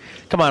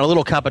 Come on, a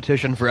little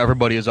competition for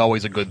everybody is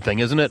always a good thing,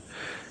 isn't it?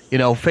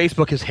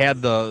 Facebook has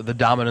had the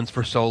dominance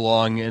for so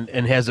long,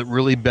 and has it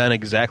really been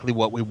exactly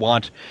what we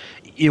want?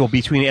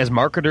 between as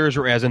marketers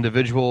or as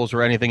individuals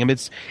or anything. I mean,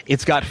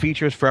 it's got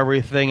features for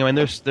everything. I mean,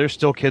 there's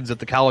still kids at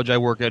the college I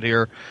work at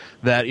here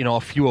that,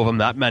 a few of them,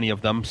 not many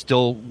of them,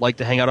 still like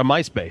to hang out on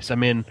MySpace. I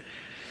mean,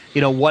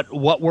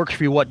 what works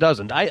for you, what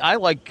doesn't. I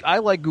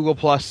like Google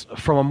Plus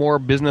from a more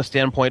business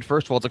standpoint.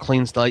 First of all, it's a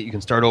clean slate. You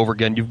can start over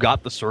again. You've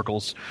got the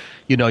circles.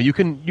 You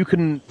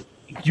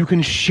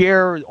can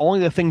share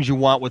only the things you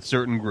want with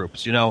certain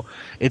groups.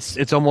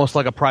 It's almost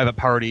like a private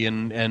party,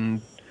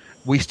 and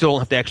we still don't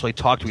have to actually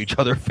talk to each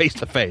other face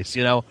to face.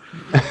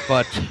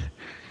 But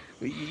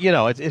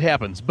it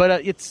happens. But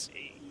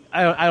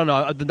I don't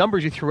know the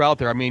numbers you threw out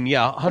there. I mean,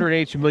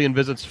 182 million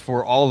visits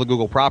for all of the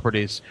Google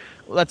properties.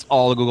 Well, that's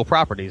all the Google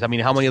properties. I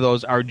mean, how many of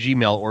those are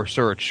Gmail or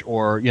search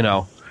or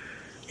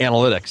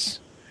analytics?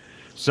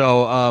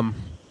 So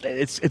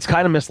it's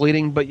kind of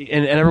misleading. But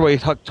and everybody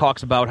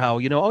talks about how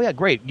oh yeah,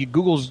 great,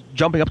 Google's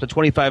jumping up to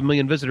 25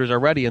 million visitors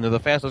already, and they're the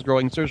fastest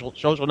growing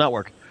social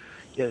network.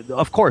 Yeah,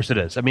 of course it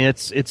is. I mean,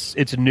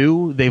 it's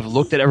new. They've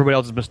looked at everybody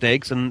else's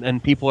mistakes,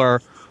 and people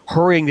are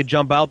hurrying to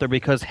jump out there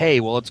because, hey,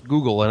 well, it's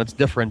Google and it's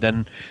different,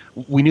 and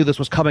we knew this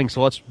was coming,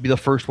 so let's be the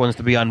first ones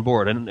to be on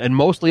board. And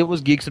mostly it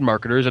was geeks and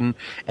marketers, and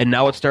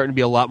now it's starting to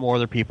be a lot more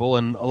other people.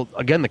 And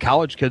again, the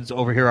college kids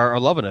over here are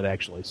loving it,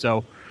 actually.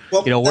 So,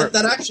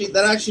 that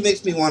actually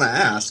makes me want to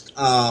ask.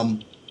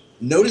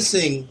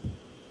 Noticing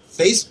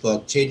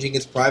Facebook changing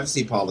its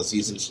privacy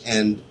policies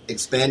and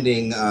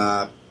expanding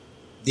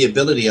the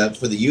ability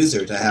for the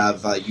user to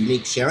have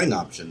unique sharing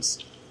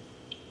options.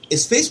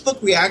 Is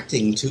Facebook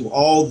reacting to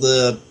all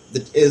to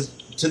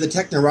the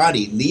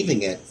technorati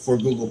leaving it for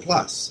Google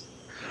Plus?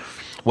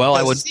 Well,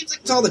 it seems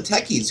like it's all the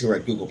techies who are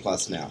at Google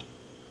Plus now.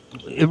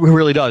 It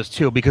really does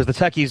too, because the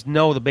techies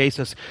know the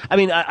basis. I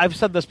mean, I've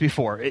said this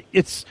before.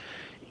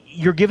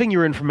 You're giving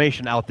your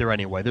information out there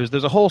anyway.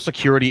 There's a whole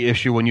security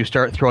issue when you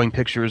start throwing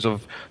pictures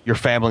of your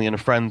family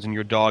and friends and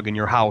your dog and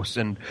your house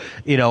and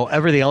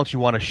everything else you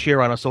want to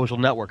share on a social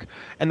network.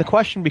 And the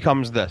question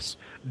becomes this: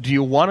 do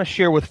you want to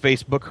share with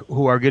Facebook,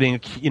 who are getting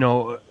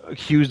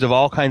accused of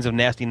all kinds of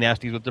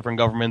nasties with different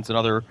governments and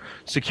other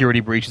security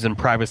breaches and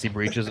privacy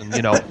breaches? And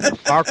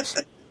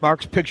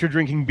Mark's picture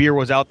drinking beer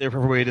was out there for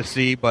everybody to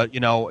see, but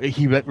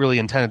he really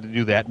intended to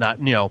do that, not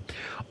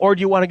Or do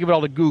you want to give it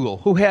all to Google,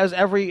 who has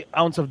every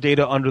ounce of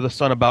data under the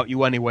sun about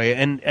you anyway?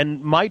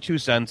 And my 2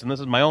 cents, and this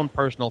is my own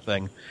personal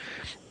thing,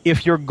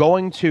 if you're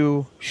going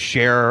to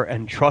share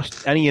and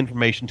trust any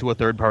information to a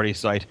third-party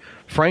site,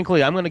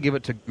 frankly, I'm going to give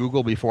it to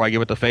Google before I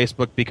give it to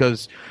Facebook,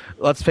 because,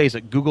 let's face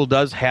it, Google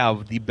does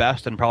have the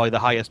best and probably the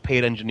highest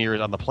paid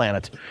engineers on the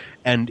planet.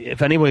 And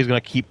if anybody's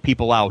going to keep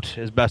people out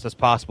as best as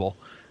possible,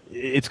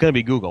 it's going to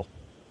be Google.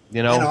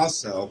 And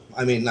also,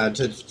 I mean,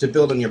 to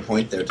build on your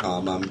point there,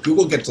 Tom,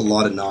 Google gets a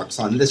lot of knocks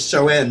on this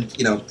show and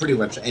pretty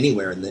much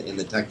anywhere in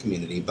the tech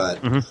community.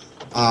 But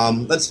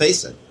let's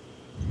face it,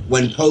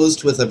 when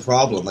posed with a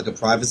problem like a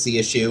privacy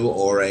issue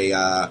or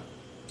a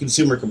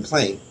consumer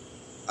complaint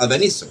of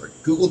any sort,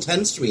 Google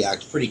tends to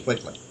react pretty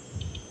quickly.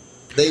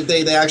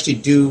 They actually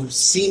do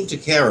seem to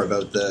care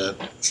about the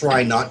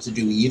try not to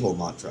do evil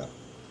mantra.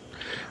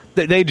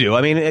 They do.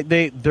 I mean,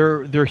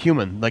 they're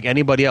human, like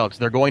anybody else.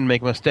 They're going to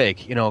make a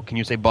mistake. Can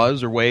you say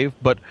buzz or wave?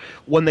 But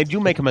when they do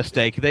make a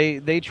mistake,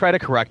 they try to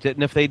correct it.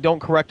 And if they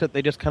don't correct it,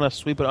 they just kind of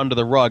sweep it under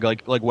the rug,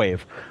 like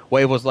Wave.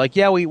 Wave was like,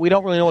 yeah, we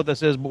don't really know what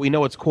this is, but we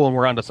know it's cool and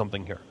we're onto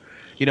something here.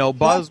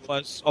 Buzz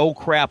was, oh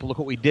crap, look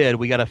what we did.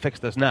 We got to fix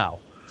this now.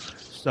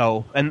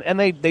 So, and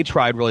they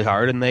tried really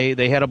hard, and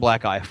they had a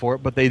black eye for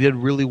it, but they did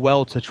really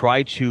well to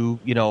try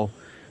to,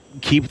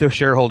 keep their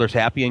shareholders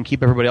happy and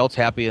keep everybody else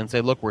happy and say,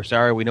 look, we're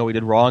sorry, we know we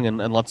did wrong,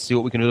 and let's see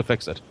what we can do to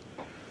fix it.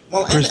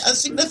 Well, and a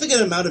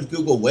significant amount of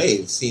Google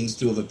Wave seems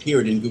to have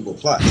appeared in Google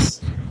Plus.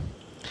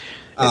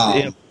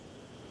 I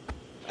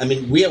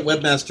mean, we at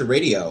Webmaster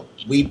Radio,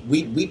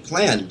 we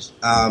planned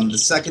the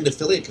second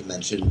affiliate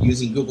convention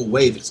using Google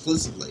Wave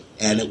exclusively,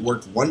 and it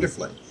worked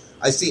wonderfully.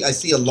 I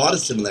see a lot of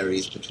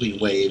similarities between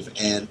Wave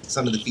and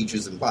some of the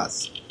features in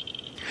Plus.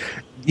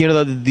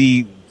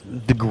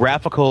 The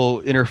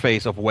graphical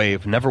interface of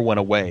Wave never went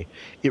away.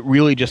 It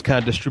really just kind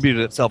of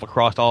distributed itself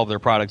across all of their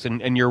products.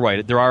 And you're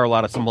right, there are a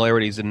lot of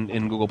similarities in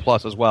Google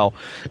Plus as well.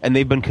 And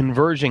they've been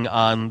converging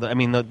on,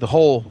 the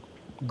whole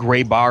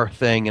gray bar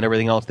thing and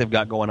everything else they've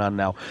got going on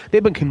now.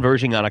 They've been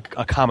converging on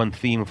a common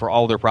theme for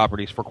all their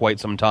properties for quite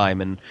some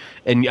time.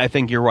 And I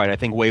think you're right. I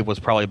think Wave was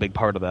probably a big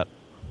part of that.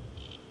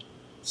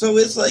 So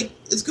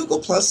is Google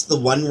Plus the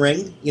one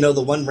ring?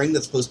 The one ring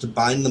that's supposed to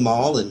bind them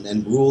all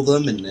and rule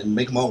them and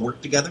make them all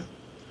work together?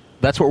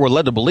 That's what we're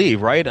led to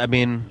believe, right? I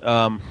mean,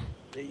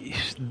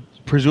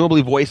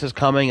 presumably voice is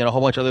coming and a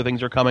whole bunch of other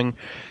things are coming.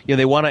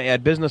 They want to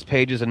add business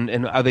pages,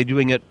 and are they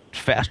doing it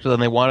faster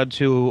than they wanted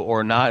to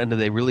or not? And do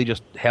they really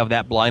just have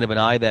that blind of an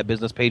eye that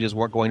business pages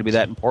weren't going to be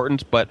that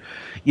important? But,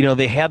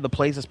 they had the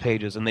places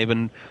pages, and they've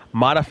been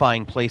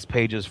modifying place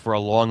pages for a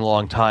long,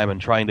 long time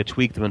and trying to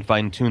tweak them and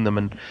fine-tune them.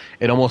 And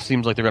it almost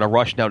seems like they're going to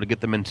rush now to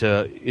get them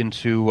into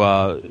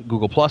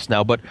Google Plus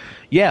now. But,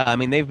 yeah,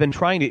 they've been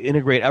trying to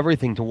integrate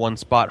everything to one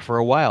spot for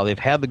a while. They've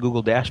had the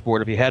Google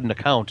dashboard. If you had an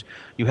account,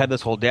 you had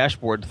this whole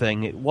dashboard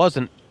thing. It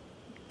wasn't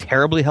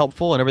terribly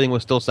helpful and everything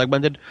was still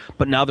segmented,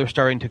 but now they're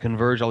starting to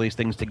converge all these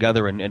things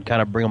together and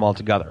kind of bring them all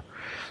together.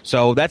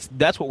 So that's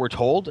what we're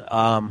told.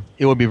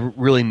 It would be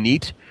really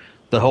neat.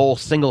 The whole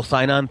single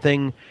sign-on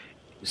thing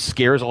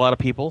scares a lot of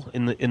people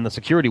in the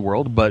security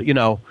world, but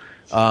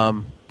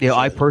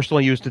I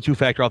personally use the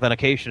two-factor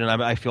authentication,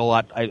 and I feel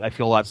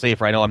a lot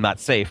safer. I know I'm not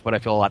safe, but I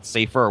feel a lot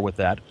safer with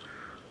that.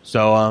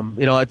 So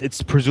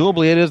it's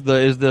presumably it is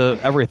the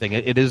everything.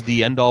 It is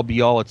the end-all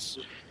be-all.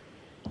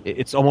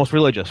 It's almost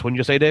religious. Wouldn't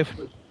you say, Dave?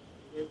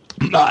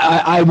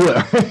 I would,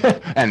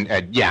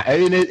 and yeah,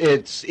 it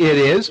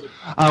is.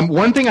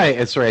 One thing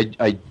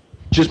I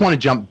just want to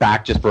jump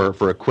back just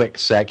for a quick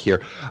sec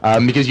here,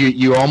 because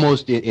you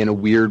almost in a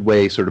weird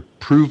way sort of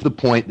prove the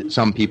point that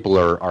some people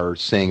are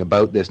saying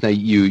about this. Now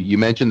you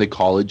mentioned the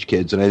college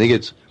kids, and I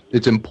think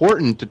it's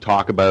important to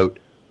talk about,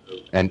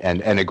 and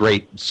a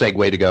great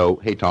segue to go,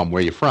 hey Tom,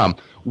 where are you from?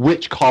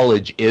 Which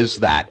college is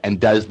that, and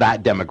does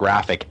that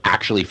demographic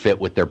actually fit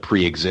with their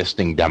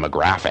pre-existing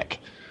demographic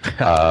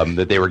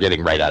that they were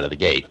getting right out of the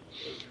gate?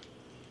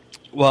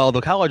 Well,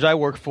 the college I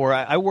work for,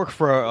 I work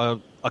for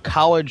a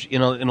college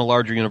in a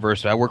larger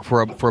university. I work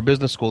for a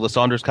business school, the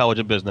Saunders College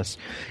of Business,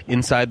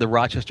 inside the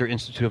Rochester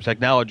Institute of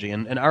Technology,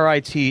 and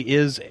RIT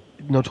is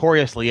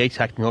notoriously a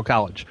technical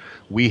college.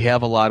 We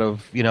have a lot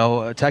of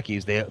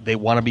techies. They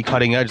want to be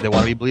cutting edge. They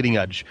want to be bleeding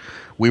edge.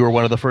 We were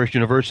one of the first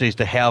universities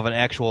to have an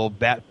actual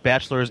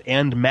bachelor's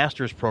and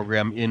master's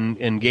program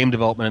in game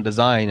development and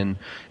design,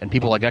 and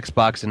people like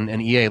Xbox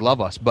and EA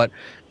love us. But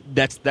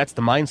that's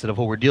the mindset of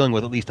what we're dealing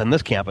with, at least on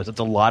this campus. It's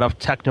a lot of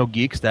techno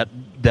geeks that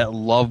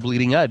love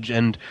bleeding edge,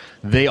 and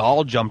they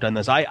all jumped on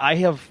this. I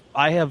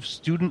have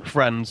student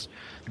friends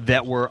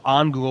that were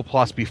on Google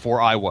Plus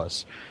before I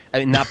was. I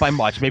mean, not by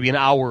much, maybe an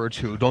hour or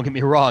two. Don't get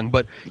me wrong,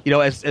 but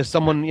as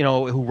someone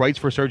who writes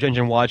for Search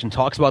Engine Watch and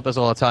talks about this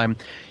all the time,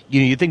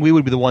 you think we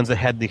would be the ones that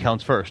had the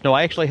accounts first. No,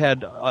 I actually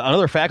had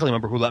another faculty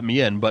member who let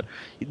me in, but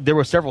there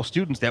were several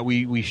students that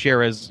we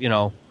share as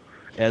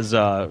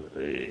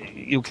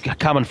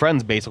common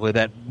friends, basically,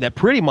 that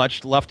pretty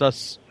much left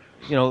us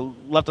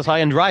high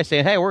and dry,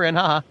 saying, "Hey, we're in,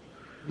 haha."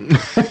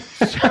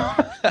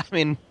 I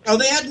mean,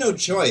 they had no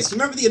choice.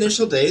 Remember the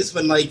initial days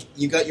when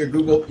you got your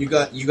Google, you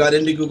got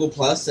into Google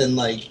Plus, and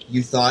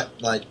you thought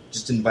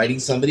just inviting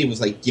somebody was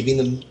giving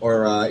them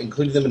or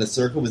including them in a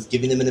circle was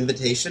giving them an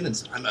invitation, and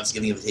so I'm not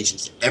giving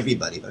invitations to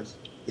everybody, but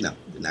it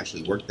didn't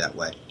actually work that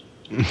way.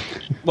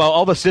 Well,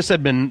 all the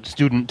sysadmin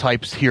student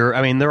types here,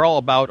 I mean, they're all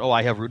about,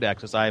 I have root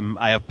access, I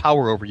have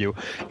power over you.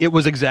 It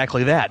was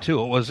exactly that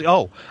too. It was,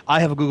 I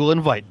have a Google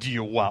invite. Do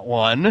you want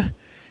one?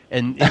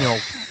 And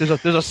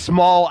there's a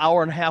small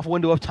hour and a half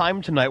window of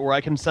time tonight where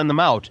I can send them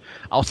out.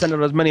 I'll send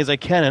out as many as I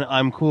can, and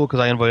I'm cool because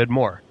I invited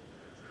more.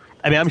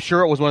 I mean, I'm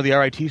sure it was one of the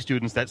RIT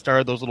students that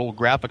started those little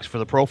graphics for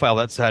the profile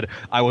that said,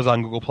 I was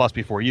on Google Plus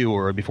before you,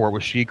 or before it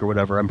was Chic or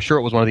whatever. I'm sure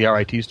it was one of the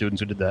RIT students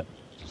who did that.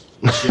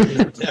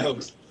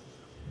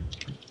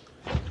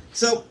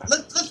 So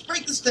let's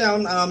break this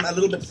down a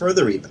little bit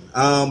further even.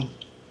 I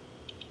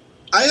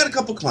got a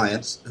couple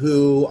clients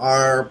who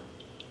are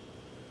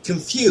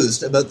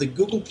confused about the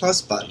Google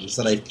Plus buttons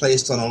that I've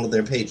placed on all of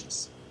their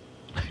pages.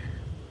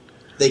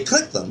 They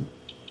click them,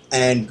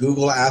 and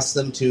Google asks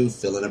them to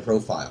fill in a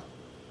profile.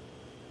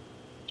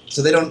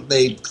 So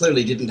they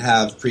clearly didn't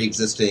have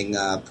pre-existing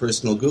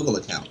personal Google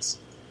accounts.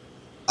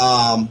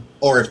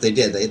 Or if they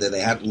did, they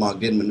hadn't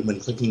logged in when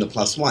clicking the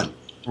 +1.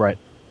 Right.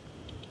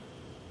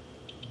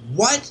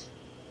 What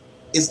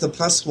is the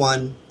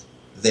 +1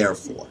 there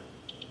for?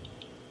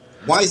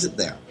 Why is it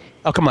there?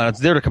 Oh, come on. It's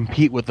there to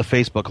compete with the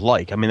Facebook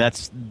like. I mean,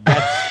 that's...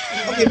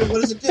 Okay, but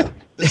what does it do?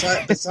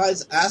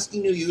 Besides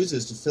asking new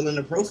users to fill in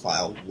a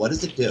profile, what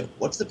does it do?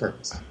 What's the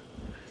purpose?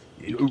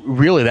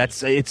 Really,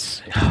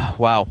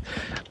 wow.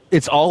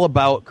 It's all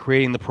about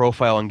creating the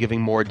profile and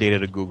giving more data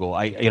to Google.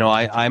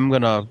 I'm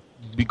going to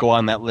go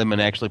on that limb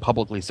and actually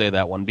publicly say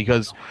that one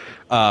because...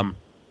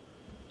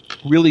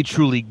 really,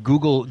 truly,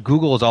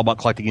 Google is all about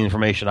collecting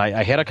information.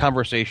 I had a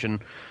conversation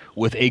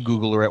with a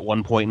Googler at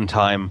one point in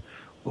time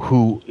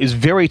who is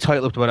very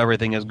tight-lipped about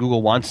everything as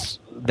Google wants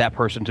that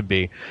person to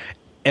be.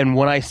 And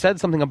when I said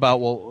something about,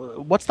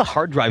 well, what's the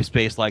hard drive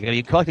space like? Are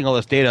you collecting all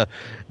this data?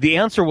 The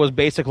answer was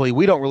basically,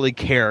 we don't really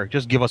care.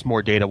 Just give us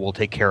more data. We'll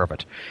take care of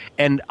it.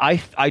 And I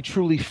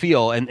truly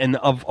feel, and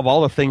of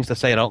all the things to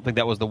say, I don't think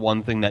that was the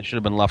one thing that should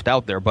have been left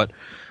out there. But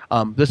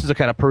this is the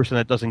kind of person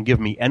that doesn't give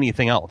me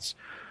anything else.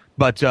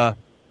 But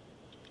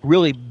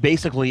really,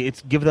 basically,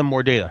 it's give them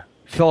more data.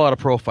 Fill out a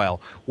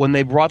profile. When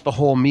they brought the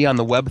whole Me on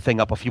the Web thing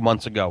up a few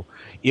months ago,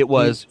 it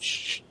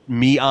was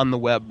Me on the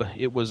Web.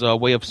 It was a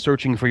way of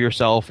searching for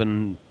yourself,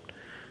 and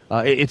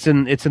it's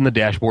in the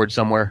dashboard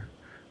somewhere.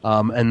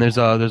 And there's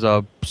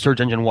a Search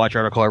Engine Watch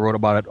article I wrote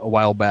about it a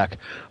while back.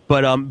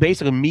 But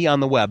basically, Me on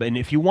the Web. And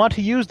if you want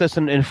to use this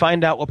and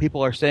find out what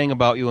people are saying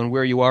about you and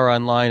where you are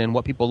online and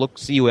what people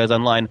see you as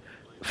online,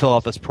 fill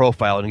out this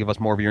profile and give us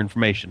more of your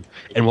information,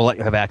 and we'll let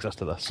you have access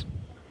to this.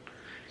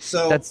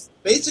 So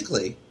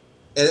basically,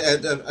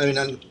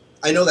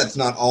 I know that's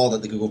not all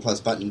that the Google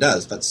Plus button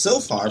does, but so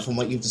far from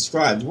what you've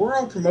described, we're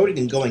all promoting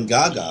and going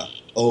gaga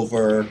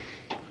over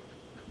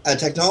a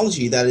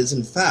technology that is,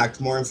 in fact,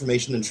 more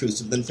information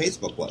intrusive than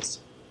Facebook was.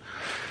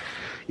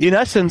 In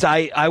essence,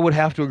 I would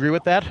have to agree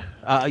with that.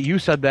 You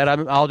said that.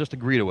 I'll just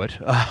agree to it.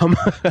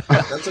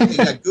 That's okay.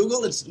 Yeah,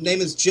 Google, its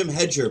name is Jim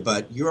Hedger,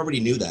 but you already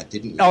knew that,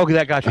 didn't you? Oh,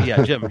 that got you.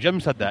 Yeah, Jim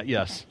said that,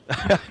 yes.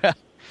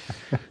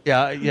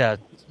 Yeah.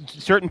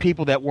 Certain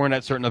people that weren't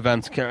at certain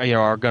events,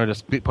 are going to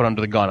just be put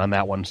under the gun on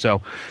that one.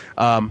 So,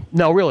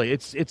 no, really,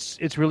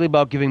 it's really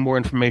about giving more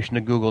information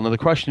to Google. Now, the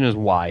question is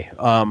why.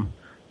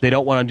 They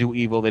don't want to do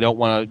evil. They don't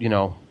want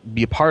to,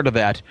 be a part of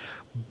that.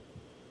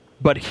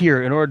 But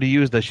here, in order to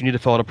use this, you need to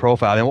fill out a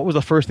profile. And what was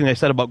the first thing they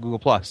said about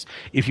Google+?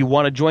 If you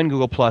want to join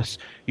Google+,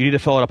 you need to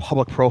fill out a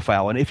public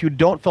profile. And if you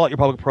don't fill out your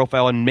public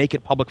profile and make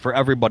it public for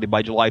everybody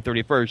by July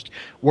 31st,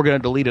 we're going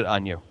to delete it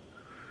on you.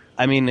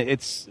 I mean,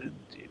 it's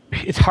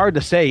hard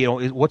to say,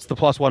 what's the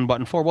 +1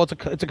 button for? Well,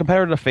 it's a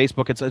competitor to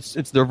Facebook.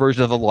 It's their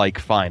version of the like.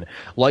 Fine.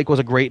 Like was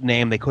a great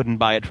name. They couldn't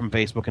buy it from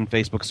Facebook, and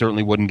Facebook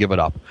certainly wouldn't give it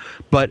up.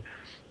 But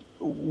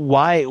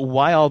why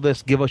all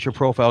this? Give us your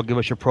profile. Give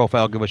us your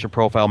profile. Give us your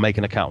profile. Make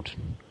an account.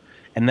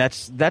 And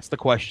that's the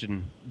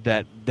question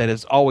that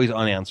is always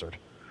unanswered.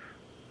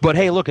 But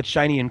hey, look, it's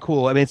shiny and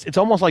cool. I mean, it's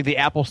almost like the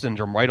Apple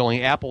syndrome, right?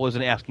 Only Apple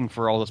isn't asking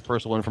for all this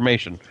personal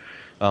information.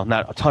 Well,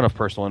 not a ton of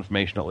personal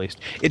information, at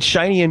least. It's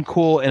shiny and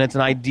cool, and it's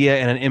an idea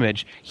and an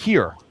image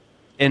here.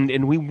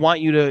 And we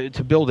want you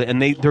to build it. And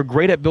they're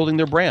great at building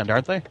their brand,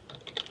 aren't they?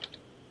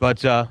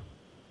 But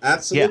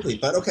absolutely. Yeah.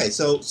 But okay,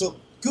 so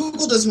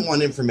Google doesn't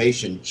want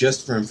information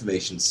just for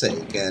information's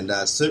sake. And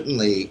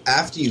certainly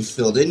after you've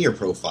filled in your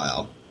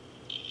profile,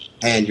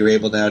 and you're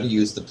able now to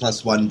use the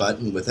 +1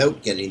 button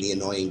without getting the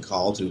annoying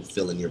call to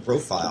fill in your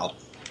profile,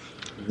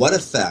 what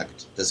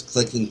effect does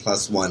clicking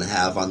 +1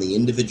 have on the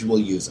individual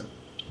user?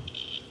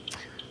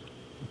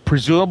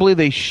 Presumably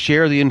they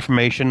share the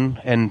information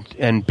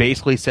and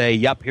basically say,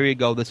 yep, here you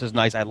go, this is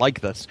nice, I like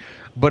this.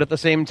 But at the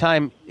same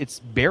time, it's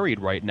buried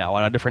right now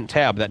on a different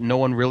tab that no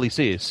one really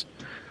sees.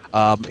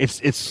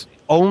 It's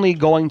only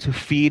going to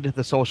feed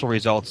the social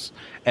results,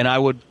 and I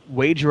would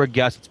wager a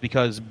guess it's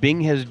because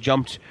Bing has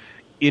jumped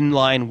in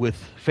line with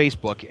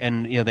Facebook,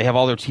 and they have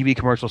all their TV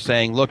commercials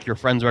saying, look, your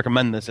friends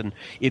recommend this, and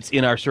it's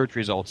in our search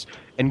results.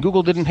 And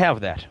Google didn't have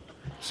that.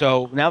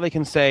 So now they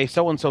can say,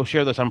 so-and-so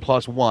share this on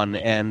 +1,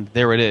 and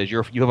there it is.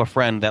 You have a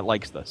friend that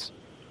likes this.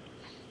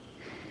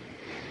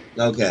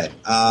 Okay.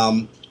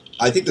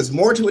 I think there's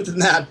more to it than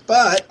that,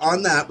 but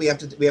on that, we have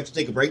to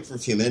take a break for a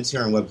few minutes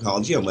here on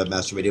Webcology on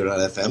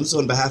WebmasterRadio.fm. So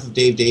on behalf of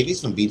Dave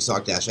Davies from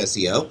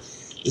Beanstalk-SEO,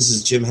 this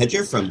is Jim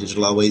Hedger from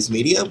Digital Always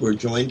Media. We're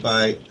joined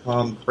by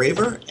Tom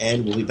Craver,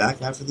 and we'll be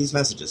back after these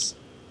messages.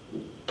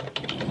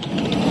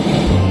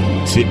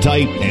 Sit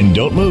tight and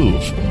don't move.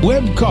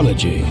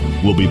 Webcology.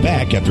 We'll be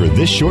back after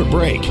this short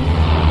break. 2,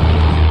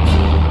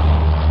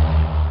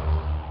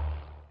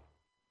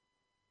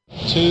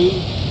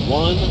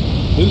 1,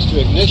 booster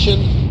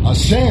ignition.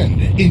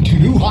 Ascend into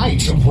new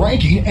heights of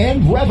ranking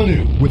and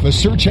revenue with a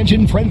search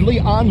engine-friendly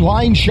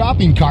online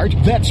shopping cart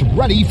that's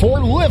ready for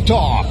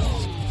liftoff.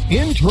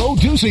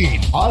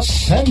 Introducing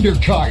Ascender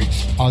Cart.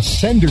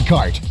 Ascender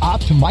Cart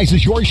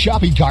optimizes your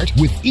shopping cart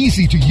with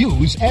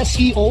easy-to-use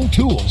SEO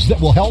tools that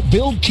will help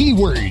build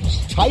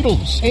keywords,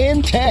 titles,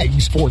 and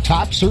tags for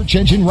top search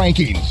engine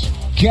rankings.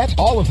 Get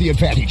all of the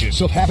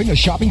advantages of having a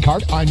shopping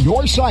cart on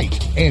your site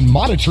and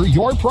monitor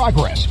your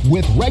progress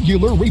with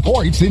regular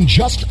reports in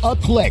just a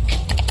click.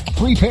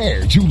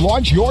 Prepare to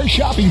launch your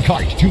shopping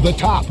cart to the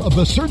top of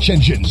the search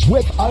engines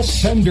with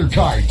Ascender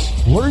Cart.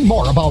 Learn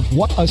more about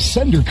what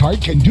Ascender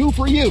Cart can do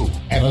for you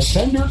at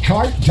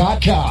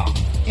ascendercart.com.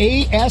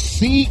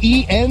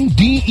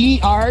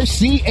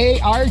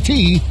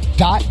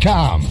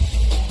 ASCENDERCART.com.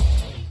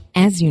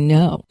 As you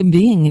know,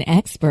 being an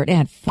expert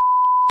at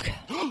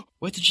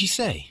What did she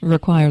say?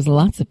 requires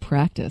lots of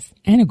practice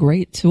and a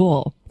great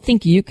tool.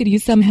 Think you could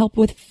use some help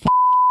with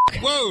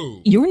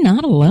Whoa! You're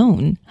not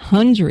alone.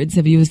 Hundreds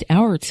have used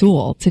our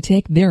tool to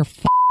take their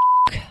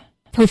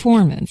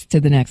performance to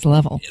the next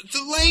level.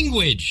 The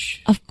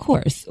language! Of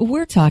course,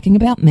 we're talking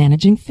about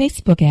managing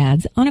Facebook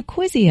ads on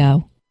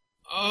Acquisio.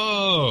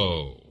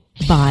 Oh.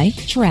 Buy,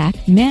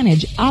 track,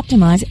 manage,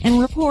 optimize,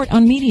 and report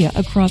on media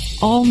across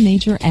all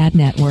major ad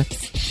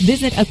networks.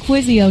 Visit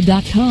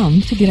Acquisio.com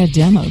to get a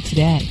demo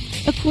today.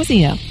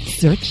 Acquisio.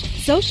 Search,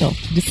 social,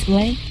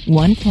 display,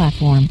 one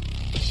platform.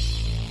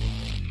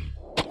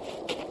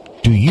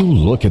 Do you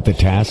look at the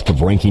task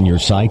of ranking your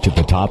site at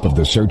the top of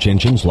the search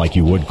engines like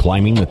you would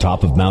climbing the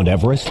top of Mount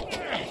Everest?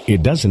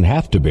 It doesn't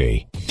have to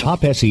be.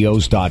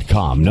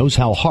 TopSEOs.com knows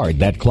how hard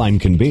that climb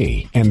can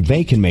be, and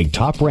they can make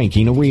top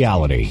ranking a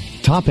reality.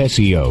 Top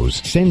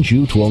SEOs sends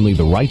you to only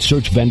the right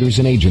search vendors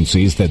and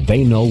agencies that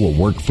they know will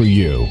work for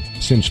you.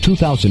 Since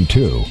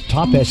 2002,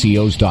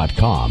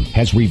 TopSEOs.com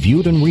has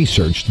reviewed and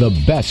researched the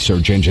best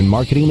search engine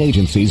marketing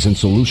agencies and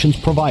solutions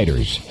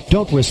providers.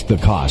 Don't risk the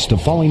cost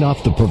of falling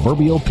off the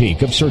proverbial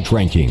peak of search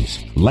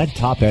rankings. Let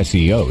Top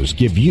SEOs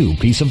give you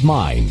peace of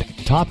mind.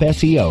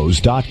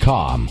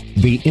 TopSEOs.com,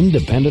 the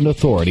independent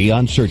authority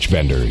on search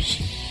vendors.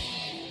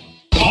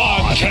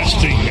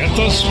 Podcasting at at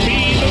the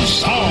speed of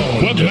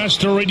sound.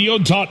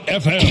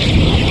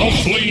 Webmasterradio.fm, the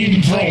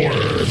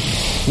flamethrower.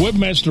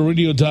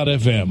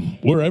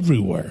 Webmasterradio.fm, we're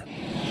everywhere.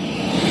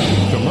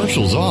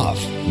 Commercials off.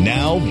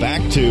 Now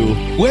back to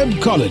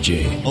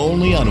Webcology,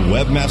 only on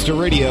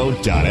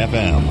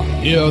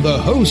Webmasterradio.fm. Here are the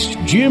hosts,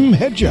 Jim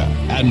Hedger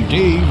and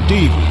Dave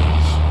Davies.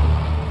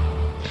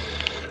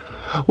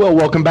 Well,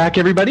 welcome back,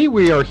 everybody.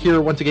 We are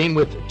here once again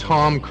with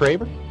Tom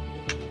Craver.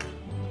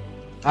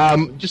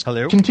 Just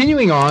Hello.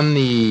 Continuing on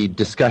the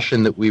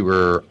discussion that we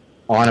were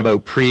on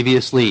about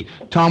previously,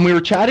 Tom, we were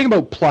chatting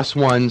about plus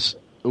ones.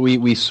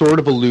 We sort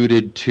of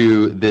alluded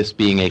to this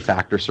being a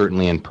factor,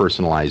 certainly in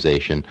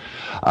personalization.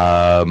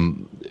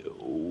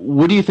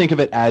 What do you think of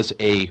it as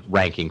a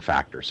ranking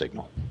factor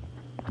signal?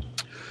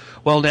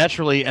 Well,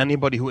 naturally,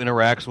 anybody who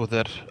interacts with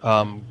it,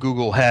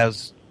 Google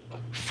has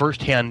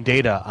firsthand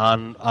data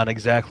on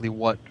exactly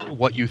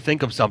what you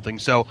think of something.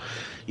 So,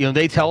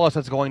 they tell us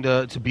it's going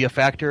to be a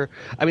factor.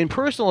 I mean,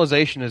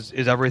 personalization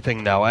is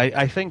everything now.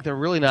 I think they're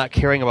really not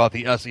caring about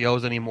the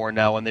SEOs anymore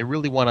now, and they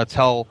really want to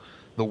tell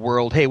the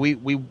world, hey, we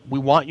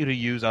want you to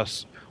use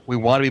us. We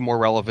want to be more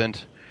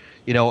relevant.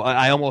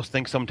 I almost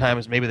think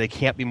sometimes maybe they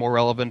can't be more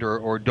relevant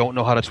or don't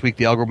know how to tweak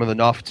the algorithm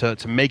enough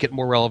to make it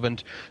more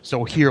relevant.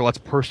 So here, let's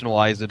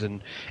personalize it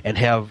and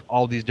have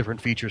all these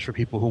different features for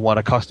people who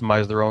want to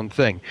customize their own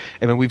thing.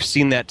 I mean, we've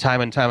seen that time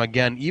and time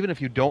again. Even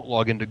if you don't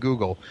log into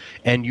Google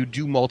and you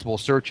do multiple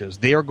searches,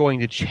 they are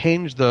going to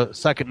change the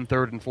second and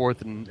third and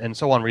fourth and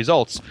so on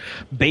results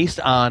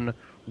based on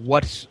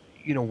what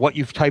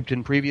you've typed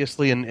in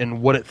previously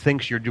and what it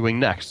thinks you're doing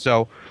next.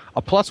 So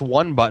a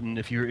 +1 button,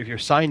 if you're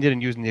signed in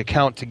and using the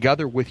account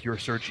together with your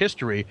search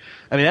history,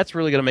 I mean, that's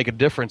really going to make a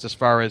difference as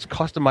far as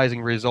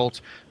customizing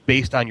results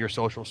based on your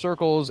social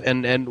circles.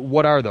 And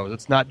what are those?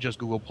 It's not just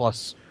Google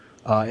Plus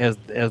as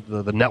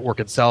the network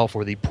itself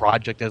or the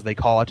project as they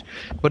call it,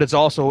 but it's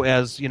also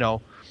as,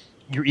 your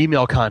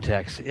email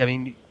contacts. I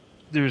mean,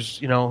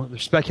 there's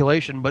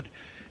speculation, but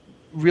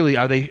really,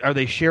 are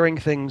they sharing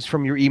things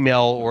from your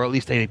email, or at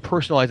least are they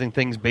personalizing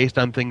things based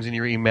on things in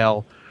your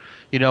email?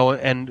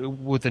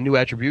 And with the new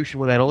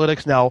attribution with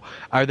analytics now,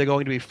 are they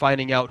going to be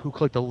finding out who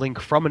clicked a link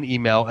from an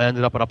email and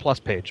ended up on a plus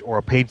page or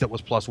a page that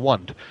was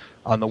 +1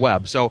 on the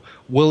web? So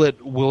will it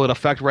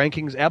affect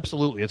rankings?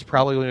 Absolutely. It's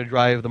probably going to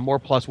drive the more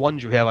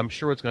 +1s you have. I'm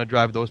sure it's going to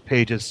drive those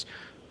pages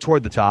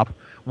toward the top.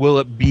 Will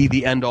it be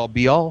the end-all,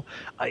 be-all?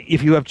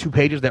 If you have two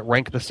pages that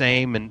rank the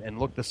same and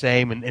look the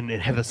same and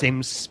have the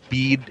same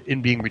speed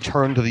in being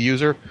returned to the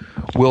user,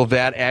 will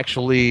that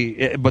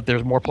actually – but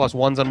there's more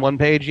 +1s on one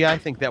page? Yeah, I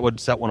think that would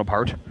set one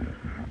apart.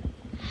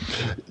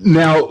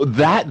 Now,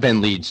 that then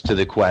leads to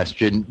the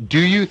question, do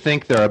you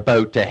think they're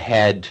about to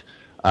head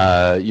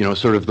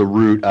sort of the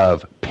route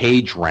of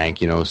page rank,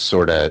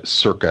 sort of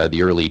circa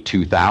the early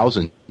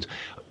 2000s?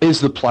 Is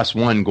the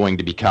 +1 going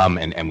to become,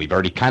 and we've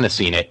already kind of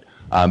seen it,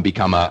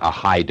 become a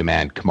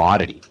high-demand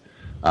commodity?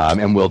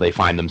 And will they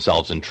find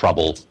themselves in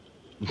trouble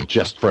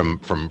just from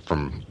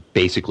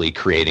basically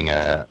creating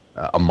a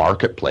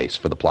marketplace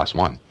for the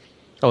 +1?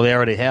 Oh, they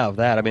already have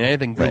that. I mean,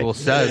 anything Google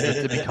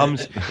says,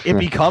 it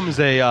becomes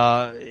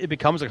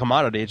a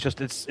commodity. It's just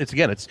it's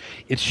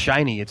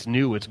shiny, it's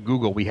new, it's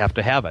Google. We have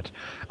to have it.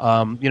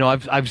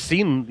 I've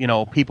seen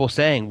people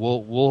saying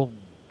we'll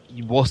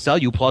sell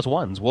you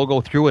 +1s. We'll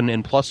go through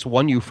and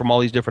 +1 you from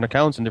all these different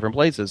accounts in different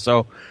places.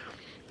 So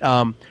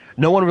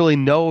no one really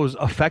knows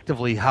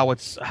effectively how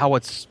it's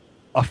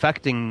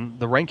affecting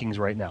the rankings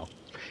right now.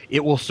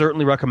 It will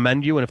certainly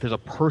recommend you, and if there's a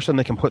person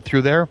that can put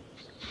through there,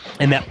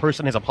 and that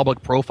person has a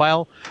public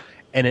profile,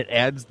 and it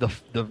adds the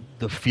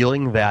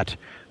feeling that,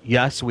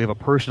 yes, we have a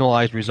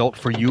personalized result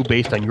for you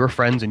based on your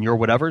friends and your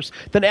whatevers,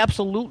 then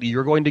absolutely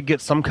you're going to get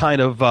some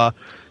kind of a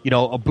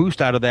boost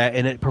out of that,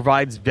 and it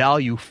provides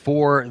value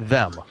for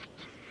them.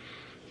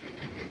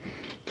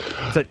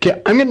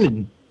 Okay, I'm going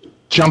to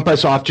jump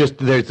us off. Just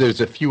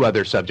there's a few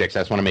other subjects I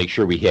just want to make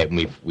sure we hit,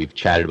 and we've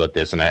chatted about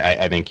this, and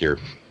I think you're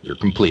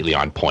completely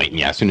on point. And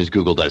yeah, as soon as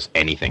Google does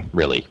anything,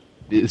 really,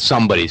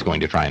 somebody's going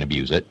to try and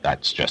abuse it.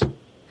 That's just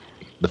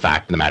the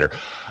fact of the matter.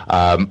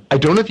 I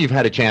don't know if you've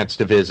had a chance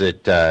to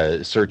visit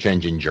Search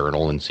Engine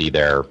Journal and see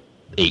their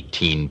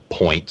 18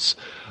 points,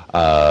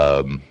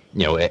 SEO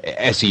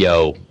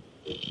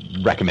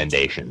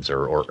recommendations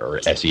or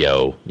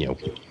SEO,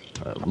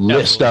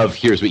 list of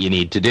here's what you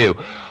need to do.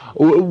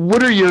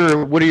 What are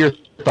your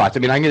thoughts? I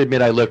mean, I'm going to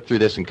admit I looked through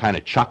this and kind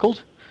of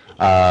chuckled.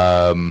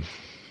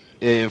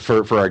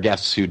 For our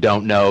guests who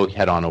don't know,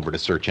 head on over to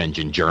Search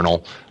Engine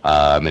Journal,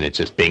 and it's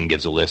just Bing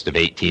gives a list of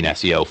 18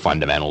 SEO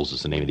fundamentals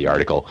is the name of the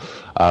article.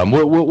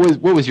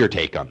 What was your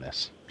take on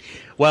this?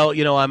 Well,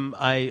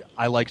 I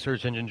like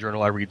Search Engine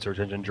Journal. I read Search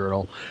Engine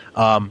Journal,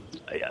 and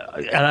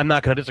I'm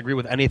not going to disagree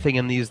with anything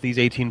in these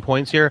 18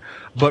 points here.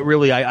 But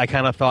really, I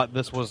kind of thought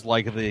this was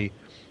like the,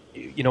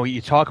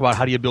 you talk about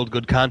how do you build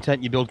good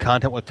content. You build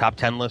content with top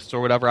 10 lists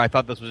or whatever. I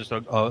thought this was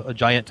just a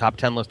giant top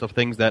 10 list of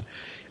things that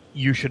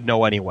you should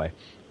know anyway.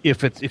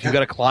 if you've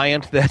got a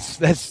client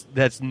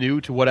that's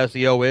new to what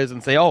SEO is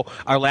and say, oh,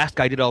 our last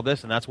guy did all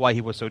this and that's why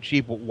he was so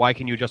cheap, why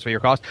can you justify your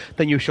cost?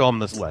 Then you show them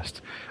this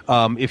list.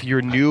 If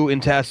you're new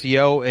into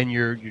SEO and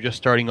you're just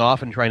starting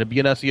off and trying to be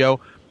an SEO,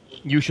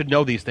 you should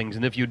know these things,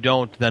 and if you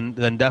don't, then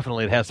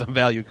definitely it has some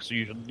value. So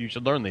you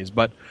should learn these.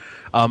 But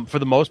for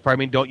the most part, I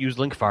mean, don't use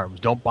link farms,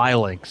 don't buy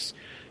links,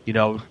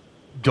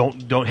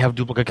 don't have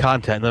duplicate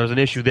content. And there's an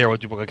issue there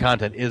with duplicate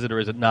content. Is it or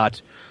is it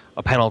not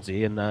a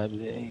penalty?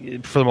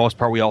 And for the most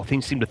part, we all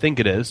seem to think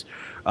it is.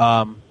 Create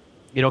an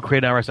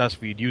RSS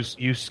feed.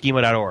 Use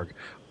schema.org.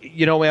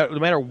 No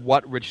matter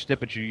what rich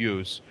snippet you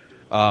use,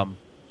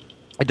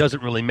 it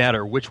doesn't really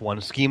matter which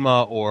one,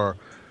 schema or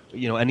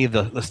any of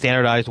the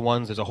standardized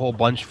ones. There's a whole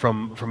bunch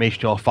from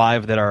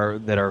HTML5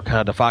 that are kind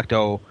of de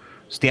facto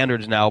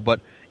standards now. But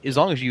as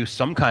long as you use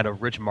some kind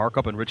of rich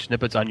markup and rich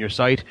snippets on your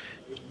site,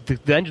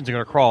 the engines are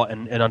going to crawl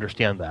and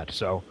understand that.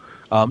 So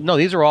no,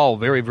 these are all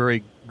very,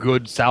 very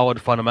good,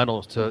 solid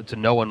fundamentals to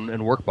know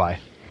and work by.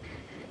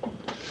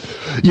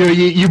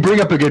 You bring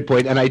up a good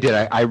point, and I did.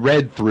 I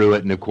read through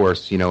it, and of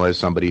course, as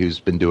somebody who's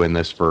been doing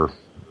this for,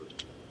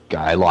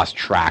 I lost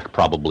track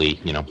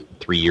probably,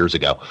 3 years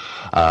ago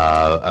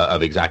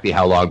of exactly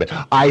how long, but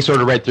I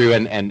sort of read through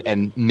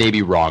and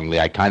maybe wrongly,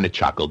 I kind of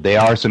chuckled. They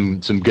are some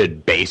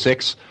good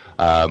basics,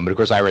 but of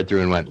course I read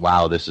through and went,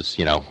 wow, this is,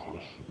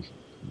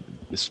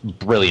 this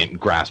brilliant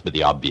grasp of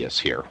the obvious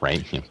here,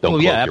 right? Don't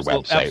close your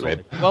website, absolutely.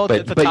 right? Well,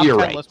 it's a top you're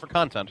 10 right. list for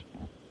content.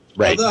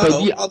 Right.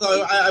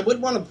 Although I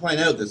would want to point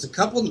out there's a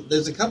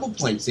couple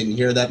points in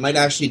here that might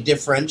actually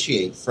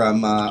differentiate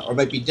from or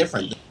might be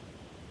different.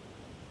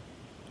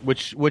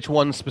 Which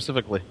one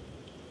specifically?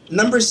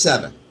 Number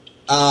 7.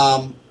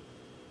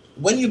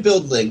 When you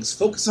build links,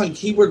 focus on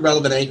keyword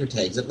relevant anchor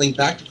tags that link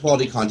back to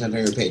quality content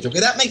on your page. Okay,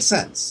 that makes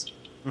sense.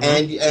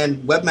 Mm-hmm.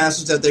 And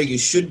webmasters out there, you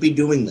should be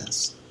doing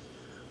this.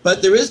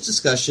 But there is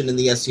discussion in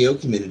the SEO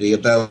community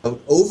about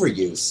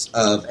overuse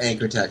of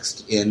anchor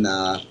text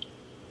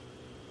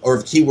or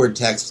of keyword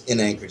text in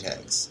anchor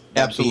tags.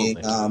 Absolutely.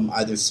 Being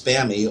either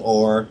spammy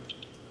or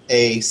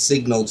a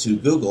signal to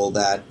Google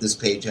that this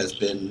page has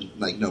been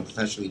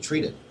professionally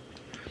treated.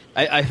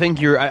 I think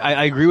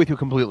I agree with you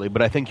completely,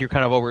 but I think you're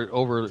kind of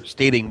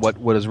overstating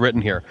what is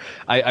written here.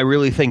 I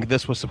really think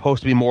this was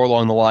supposed to be more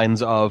along the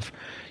lines of,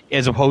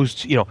 as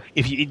opposed to,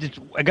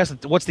 I guess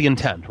what's the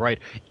intent, right?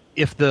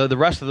 If the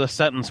rest of the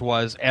sentence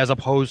was as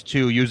opposed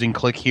to using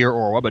click here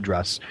or web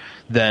address,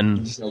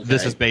 then okay.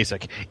 This is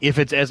basic. If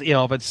it's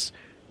if it's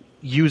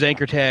use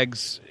anchor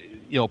tags,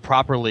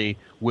 properly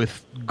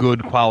with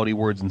good quality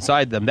words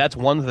inside them, that's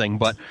one thing.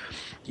 But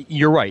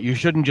you're right. You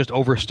shouldn't just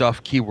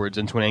overstuff keywords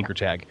into an anchor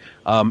tag.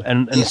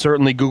 And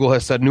certainly Google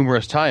has said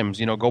numerous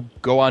times,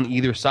 go on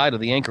either side of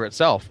the anchor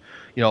itself.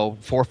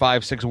 4,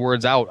 5, 6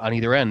 words out on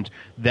either end.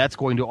 That's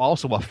going to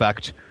also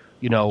affect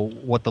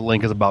what the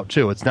link is about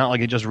too. It's not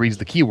like it just reads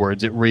the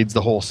keywords, it reads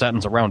the whole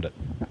sentence around it.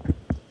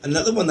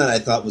 Another one that I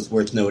thought was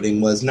worth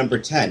noting was number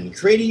 10.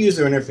 Create a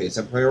user interface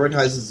that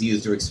prioritizes the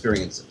user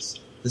experiences.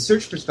 The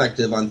search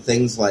perspective on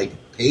things like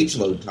page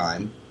load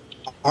time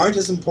aren't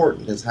as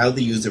important as how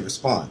the user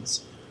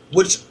responds,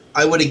 which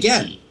I would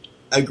again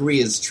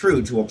agree is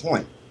true to a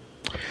point.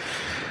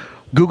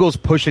 Google's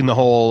pushing the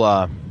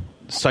whole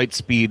site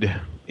speed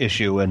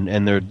issue,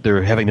 and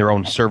they're having their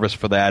own service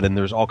for that, and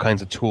there's all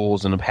kinds of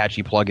tools and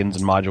Apache plugins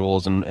and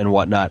modules and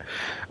whatnot.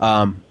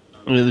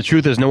 The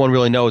truth is no one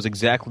really knows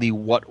exactly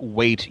what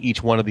weight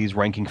each one of these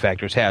ranking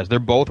factors has. They're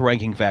both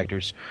ranking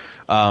factors.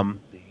 I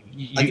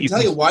can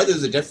tell you why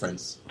there's a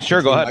difference.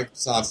 Sure, go ahead.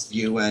 Microsoft's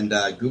view and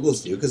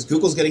Google's view, because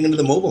Google's getting into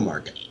the mobile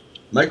market.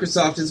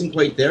 Microsoft isn't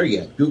quite there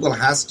yet. Google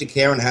has to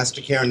care and has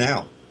to care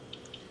now.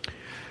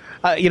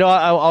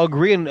 I'll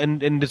agree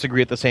and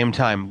disagree at the same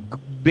time.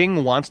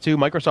 Bing wants to,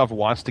 Microsoft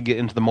wants to get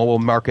into the mobile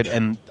market,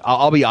 and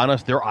I'll be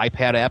honest, their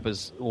iPad app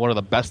is one of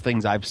the best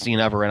things I've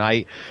seen ever.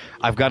 And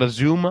I've got a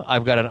Zoom,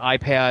 I've got an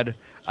iPad,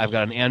 I've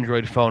got an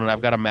Android phone, and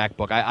I've got a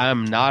MacBook. I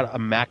am not a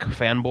Mac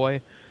fanboy,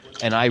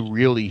 and I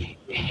really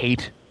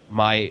hate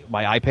my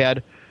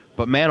iPad.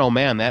 But man, oh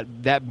man,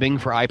 that Bing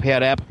for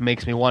iPad app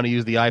makes me want to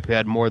use the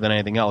iPad more than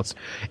anything else.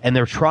 And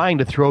they're trying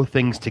to throw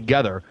things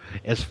together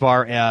as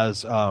far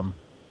as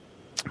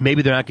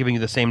maybe they're not giving you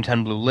the same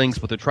 10 blue links,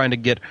 but they're trying to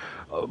get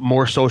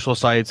more social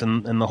sites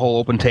and the whole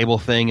open table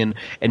thing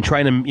and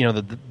trying to,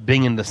 the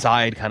Bing and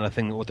Decide kind of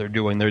thing, what they're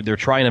doing. They're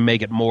trying to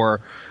make it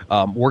more,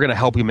 we're going to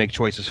help you make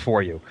choices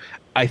for you.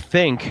 I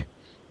think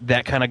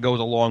that kind of goes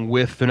along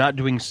with, they're not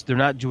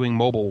doing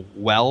mobile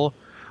well,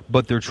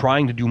 but they're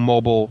trying to do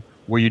mobile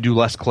where you do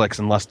less clicks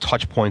and less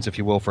touch points, if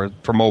you will, for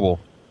mobile,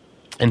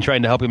 and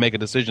trying to help you make a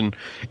decision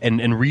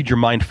and read your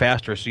mind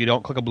faster so you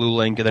don't click a blue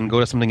link and then go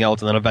to something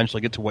else and then eventually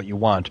get to what you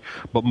want,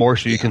 but more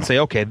so you can say,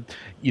 okay,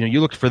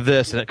 you looked for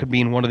this, and it could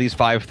mean one of these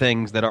 5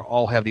 things that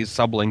all have these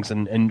sublinks,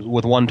 and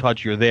with one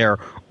touch you're there,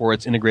 or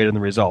it's integrated in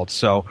the results.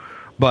 So,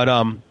 but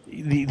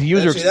the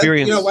user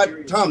experience... you know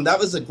what, Tom, that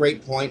was a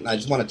great point, and I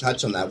just want to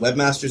touch on that.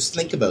 Webmasters,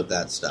 think about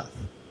that stuff.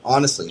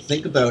 Honestly,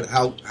 think about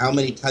how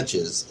many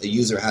touches a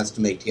user has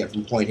to make to get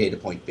from point A to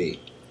point B.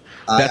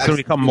 That's going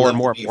to become more and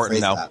more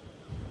important now.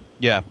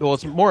 Yeah, well,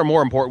 it's more and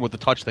more important with the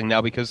touch thing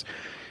now because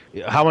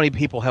how many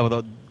people have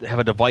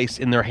a device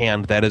in their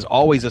hand that is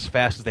always as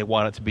fast as they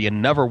want it to be and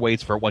never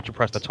waits for once you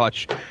press the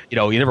touch,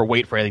 you never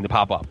wait for anything to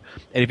pop up.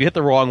 And if you hit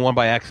the wrong one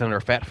by accident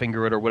or fat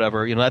finger it or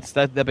whatever,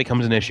 that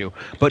becomes an issue.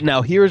 But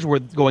now here's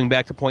where going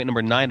back to point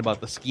number 9 about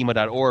the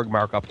schema.org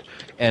markup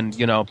and,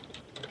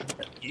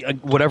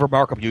 whatever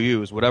markup you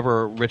use,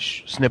 whatever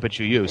rich snippets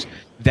you use,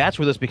 that's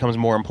where this becomes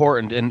more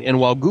important. And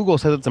while Google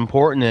says it's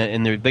important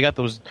and they got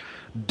those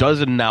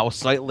dozen now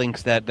site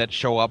links that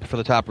show up for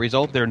the top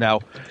result, they're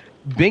now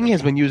Bing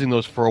has been using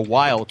those for a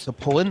while to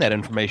pull in that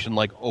information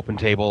like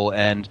OpenTable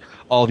and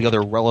all the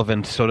other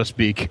relevant, so to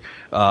speak,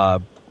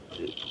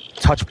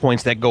 touch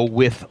points that go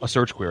with a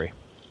search query.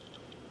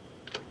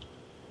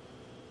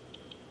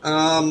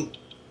 Touch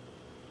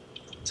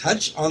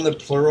on the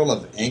plural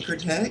of anchor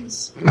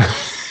tags?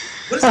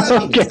 What does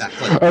that mean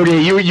exactly?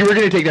 Okay, you were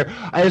going to take there.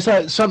 I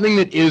just something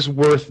that is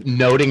worth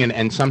noting,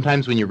 and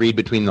sometimes when you read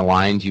between the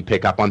lines, you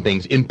pick up on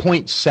things. In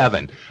point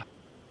 7,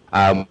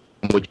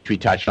 which we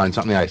touched on,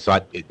 something I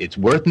thought it's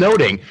worth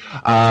noting,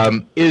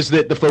 is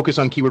that the focus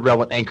on keyword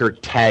relevant anchor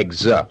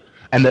tags.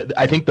 And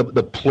I think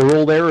the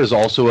plural there is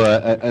also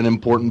an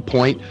important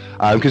point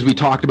because we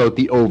talked about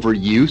the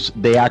overuse.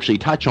 They actually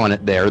touch on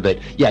it there that,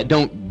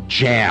 don't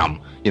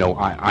jam.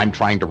 I'm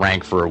trying to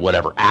rank for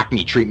whatever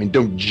acne treatment.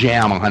 Don't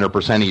jam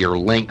 100% of your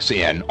links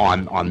in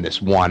on this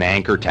one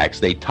anchor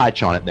text. They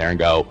touch on it there and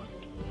go,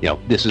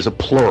 this is a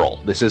plural.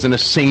 This isn't a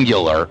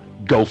singular.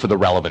 Go for the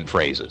relevant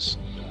phrases.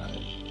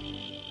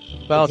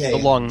 Well, okay,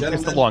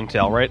 it's the long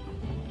tail, right?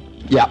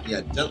 Yeah.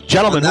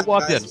 Gentlemen, who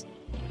walked in?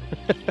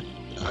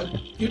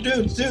 You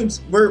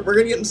dudes, we're going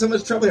to get in so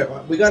much trouble here.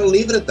 We got to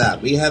leave it at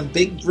that. We have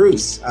Big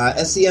Bruce,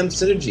 SEM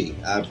Synergy,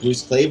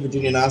 Bruce Clay,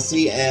 Virginia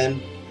Nasi,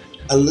 and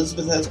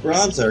Elizabeth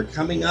Esperanza are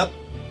coming up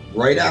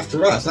right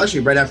after us.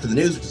 Actually, right after the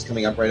news, which is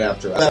coming up right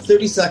after us. About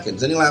 30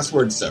 seconds. Any last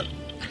words, sir?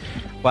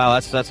 Wow,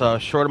 that's a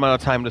short amount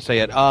of time to say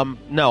it.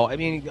 No, I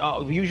mean,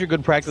 use your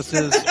good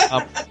practices.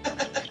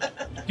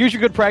 Use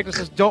your good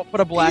practices. Don't put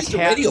a black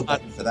hat. Radio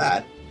button for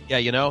that. Yeah,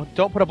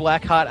 don't put a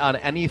black hat on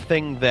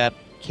anything that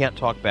can't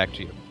talk back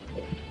to you.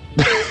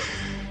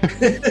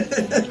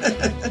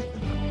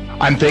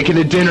 I'm thinking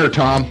of dinner,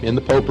 Tom, in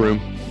the Pope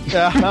room.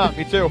 Yeah,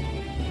 me too.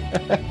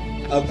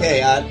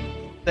 Okay,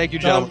 thank you,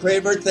 John. Tom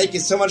Kraberg, thank you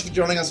so much for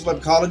joining us on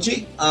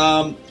Webcology.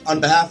 On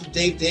behalf of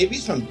Dave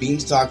Davies from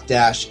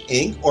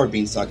Beanstalk-Inc. or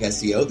Beanstalk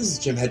SEO, this is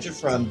Jim Hedger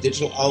from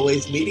Digital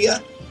Always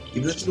Media.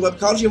 You've listened to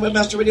Webcology on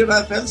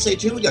WebmasterRadio.fm. Stay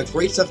tuned. We got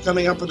great stuff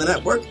coming up on the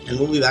network, and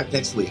we'll be back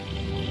next week.